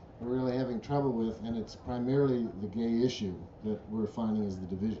we're really having trouble with, and it's primarily the gay issue that we're finding is the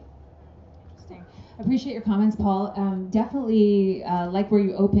division. Interesting. I appreciate your comments, Paul. Definitely like where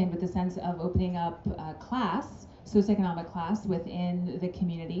you opened with the sense of opening up class socioeconomic class within the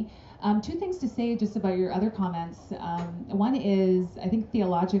community. Two things to say just about your other comments. One is, I think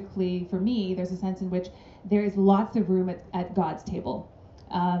theologically, for me, there's a sense in which there is lots of room at God's table.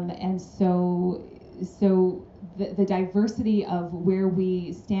 And so the diversity of where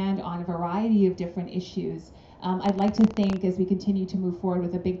we stand on a variety of different issues, I'd like to think, as we continue to move forward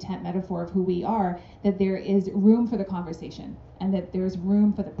with a big tent metaphor of who we are, that there is room for the conversation, and that there's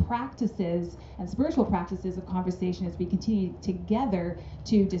room for the practices and spiritual practices of conversation as we continue together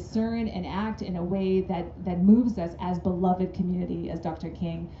to discern and act in a way that moves us as beloved community, as Dr.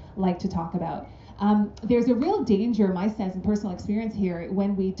 King liked to talk about. There's a real danger, in my sense and personal experience here,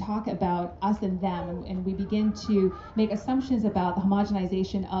 when we talk about us and them, and we begin to make assumptions about the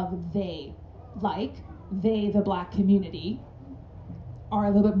homogenization of they, like they, the Black community, are a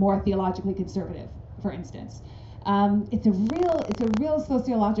little bit more theologically conservative, for instance. It's a real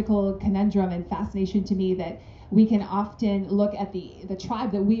sociological conundrum and fascination to me that we can often look at the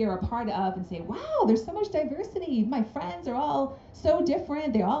tribe that we are a part of and say, wow, there's so much diversity. My friends are all so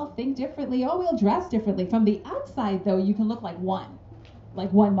different. They all think differently. Oh, we'll dress differently. From the outside, though, you can look like one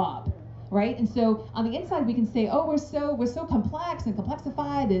mob, right? And so on the inside, we can say, oh, we're so complex and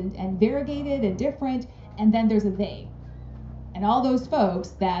complexified and variegated and different. And then there's a they. And all those folks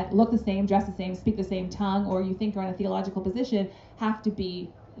that look the same, dress the same, speak the same tongue, or you think are in a theological position, have to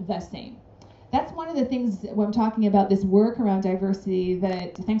be the same. That's one of the things when I'm talking about this work around diversity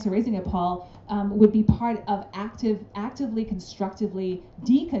that, thanks for raising it, Paul, would be part of actively, constructively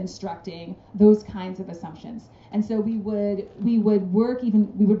deconstructing those kinds of assumptions. And so we would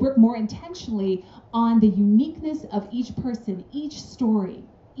work more intentionally on the uniqueness of each person, each story,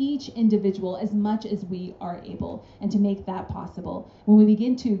 each individual, as much as we are able, and to make that possible. When we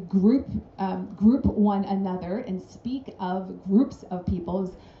begin to group one another and speak of groups of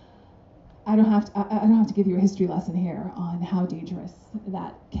peoples, I don't have to give you a history lesson here on how dangerous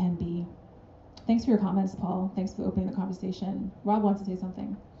that can be. Thanks for your comments, Paul. Thanks for opening the conversation. Rob wants to say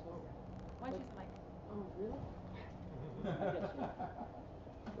something. Why don't you use the mic? Oh, really?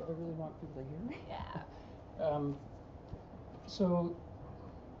 Do I really want people to hear me? Yeah. So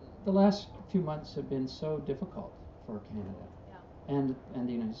the last few months have been so difficult for Canada, and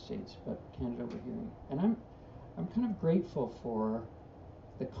the United States, but Canada we're hearing. And I'm kind of grateful for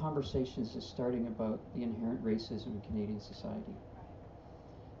the conversations that's starting about the inherent racism in Canadian society.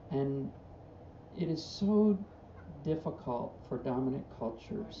 And it is so difficult for dominant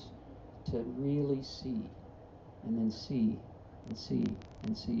cultures to really see, and then see, and see,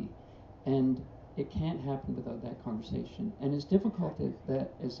 and see. And it can't happen without that conversation. And as difficult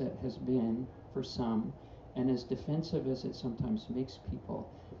as that has been for some, and as defensive as it sometimes makes people,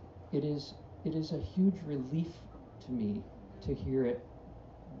 it is a huge relief to me to hear it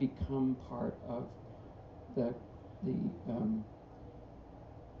become part of the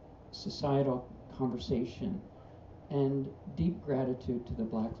societal conversation, and deep gratitude to the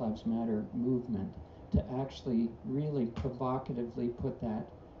Black Lives Matter movement to actually really provocatively put that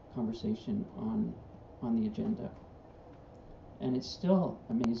conversation on the agenda. And it still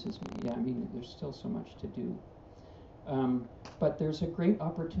amazes me. Yeah, I mean, there's still so much to do. But there's a great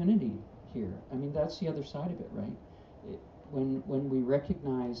opportunity here. I mean, that's the other side of it, right? When we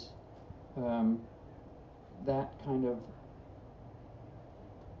recognize that kind of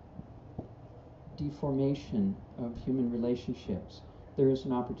deformation of human relationships, there is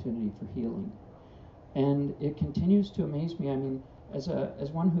an opportunity for healing. And it continues to amaze me. I mean, as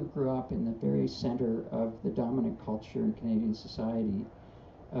one who grew up in the very center of the dominant culture in Canadian society,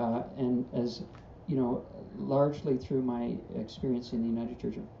 and as you know, largely through my experience in the United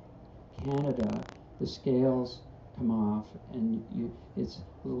Church of Canada, the scales come off, and it's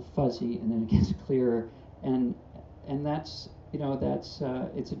a little fuzzy, and then it gets clearer, and that's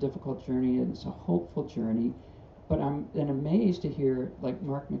it's a difficult journey, and it's a hopeful journey. But I'm then amazed to hear, like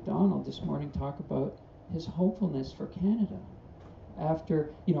Mark MacDonald this morning, talk about his hopefulness for Canada.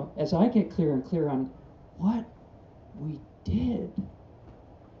 After, as I get clearer and clearer on what we did,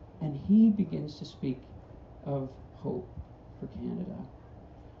 and he begins to speak of hope for Canada.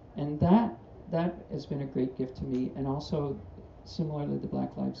 And that has been a great gift to me, and also similarly the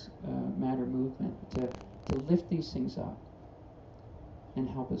Black Lives Matter movement, to lift these things up and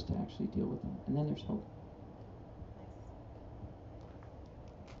help us to actually deal with them. And then there's hope.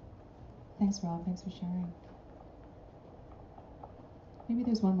 Thanks, Rob. Thanks for sharing. Maybe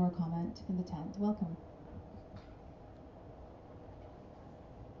there's one more comment in the tent. Welcome.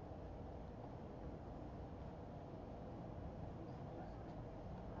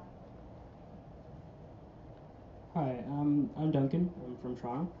 Hi, I'm Duncan. I'm from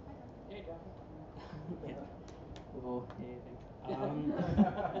Toronto. Hey, Duncan. Well, anything.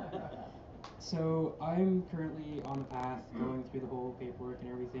 So I'm currently on the path going through the whole paperwork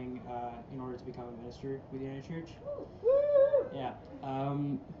and everything in order to become a minister with the United Church. Yeah.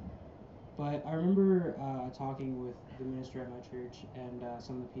 But I remember talking with the minister at my church and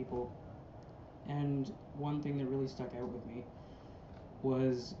some of the people, and one thing that really stuck out with me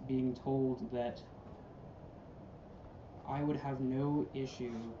was being told that I would have no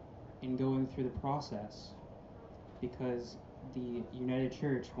issue in going through the process because the United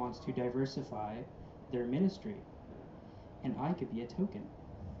Church wants to diversify their ministry, and I could be a token.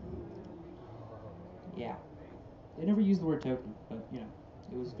 Yeah. They never used the word token, but you know,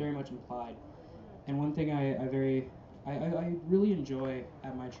 it was very much implied. And one thing I really enjoy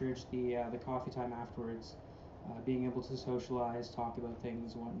at my church, the coffee time afterwards, being able to socialize, talk about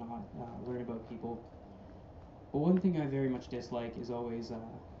things, whatnot, learn about people. But one thing I very much dislike is always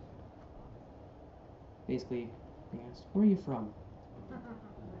basically being asked, "Where are you from?"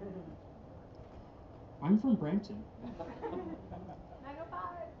 I'm from Brampton.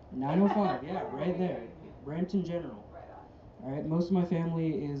 905. 905, yeah, right there. Brampton General. All right, most of my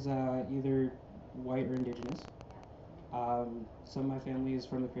family is either white or indigenous. Some of my family is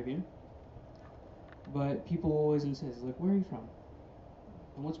from the Caribbean. But people always insist, like, where are you from?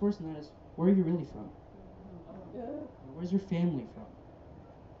 And what's worse than that is, where are you really from? Where's your family from?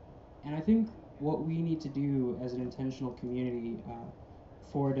 And I think what we need to do as an intentional community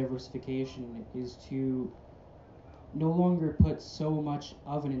for diversification is to no longer put so much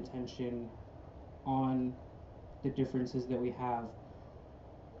of an intention on the differences that we have.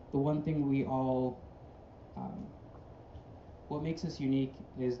 The one thing we all, what makes us unique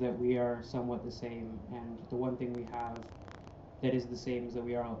is that we are somewhat the same, and the one thing we have that is the same is that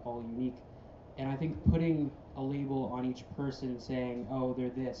we are all unique. And I think putting a label on each person saying, oh, they're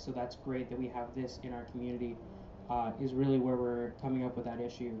this, so that's great that we have this in our community, is really where we're coming up with that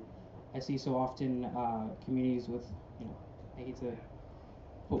issue. I see so often communities with, you know, I hate to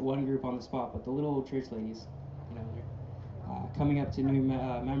put one group on the spot, but the little old church ladies, you know, they're coming up to new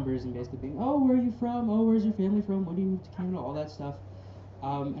members and basically being, oh, where are you from? Oh, where's your family from? When do you move to Canada? All that stuff.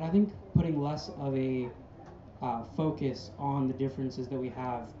 And I think putting less of a focus on the differences that we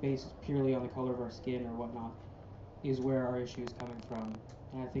have based purely on the color of our skin or whatnot is where our issue is coming from.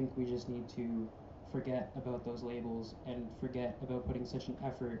 And I think we just need to forget about those labels and forget about putting such an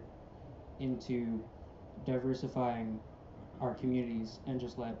effort into diversifying our communities and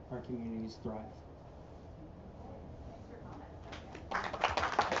just let our communities thrive.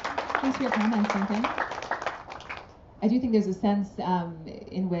 Thanks for your comments, Duncan. I do think there's a sense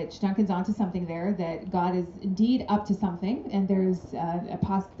in which Duncan's onto something there, that God is indeed up to something, and there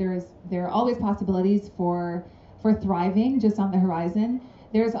are always possibilities for thriving just on the horizon.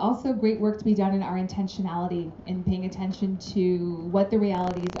 There's also great work to be done in our intentionality, in paying attention to what the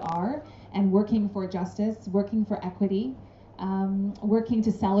realities are and working for justice, working for equity, working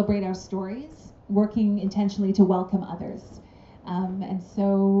to celebrate our stories, working intentionally to welcome others. And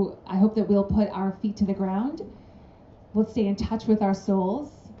so I hope that we'll put our feet to the ground. We'll stay in touch with our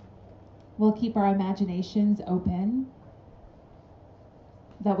souls. We'll keep our imaginations open.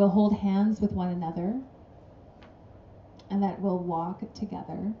 That we'll hold hands with one another. And that we'll walk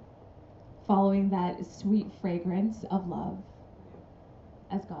together, following that sweet fragrance of love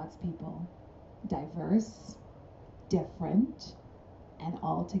as God's people. Diverse, different, and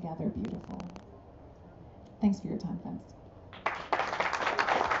altogether beautiful. Thanks for your time, friends.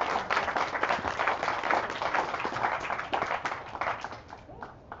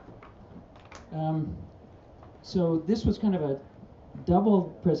 So this was kind of a double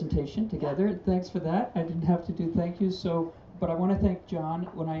presentation together. Thanks for that. I didn't have to do thank yous. So, but I want to thank John.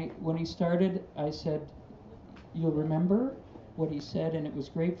 When he started, I said, "You'll remember what he said," and it was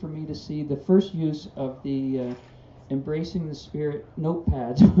great for me to see the first use of the Embracing the Spirit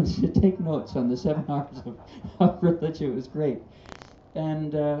notepads was to take notes on the 7 hours of religion. It was great,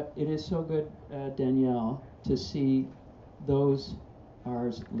 and it is so good, Danielle, to see those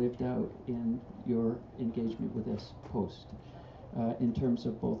hours lived out in your engagement with this host. In terms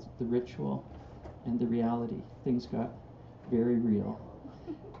of both the ritual and the reality. Things got very real.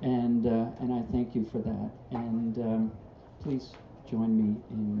 And I thank you for that. And please join me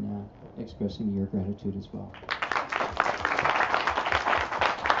in expressing your gratitude as well.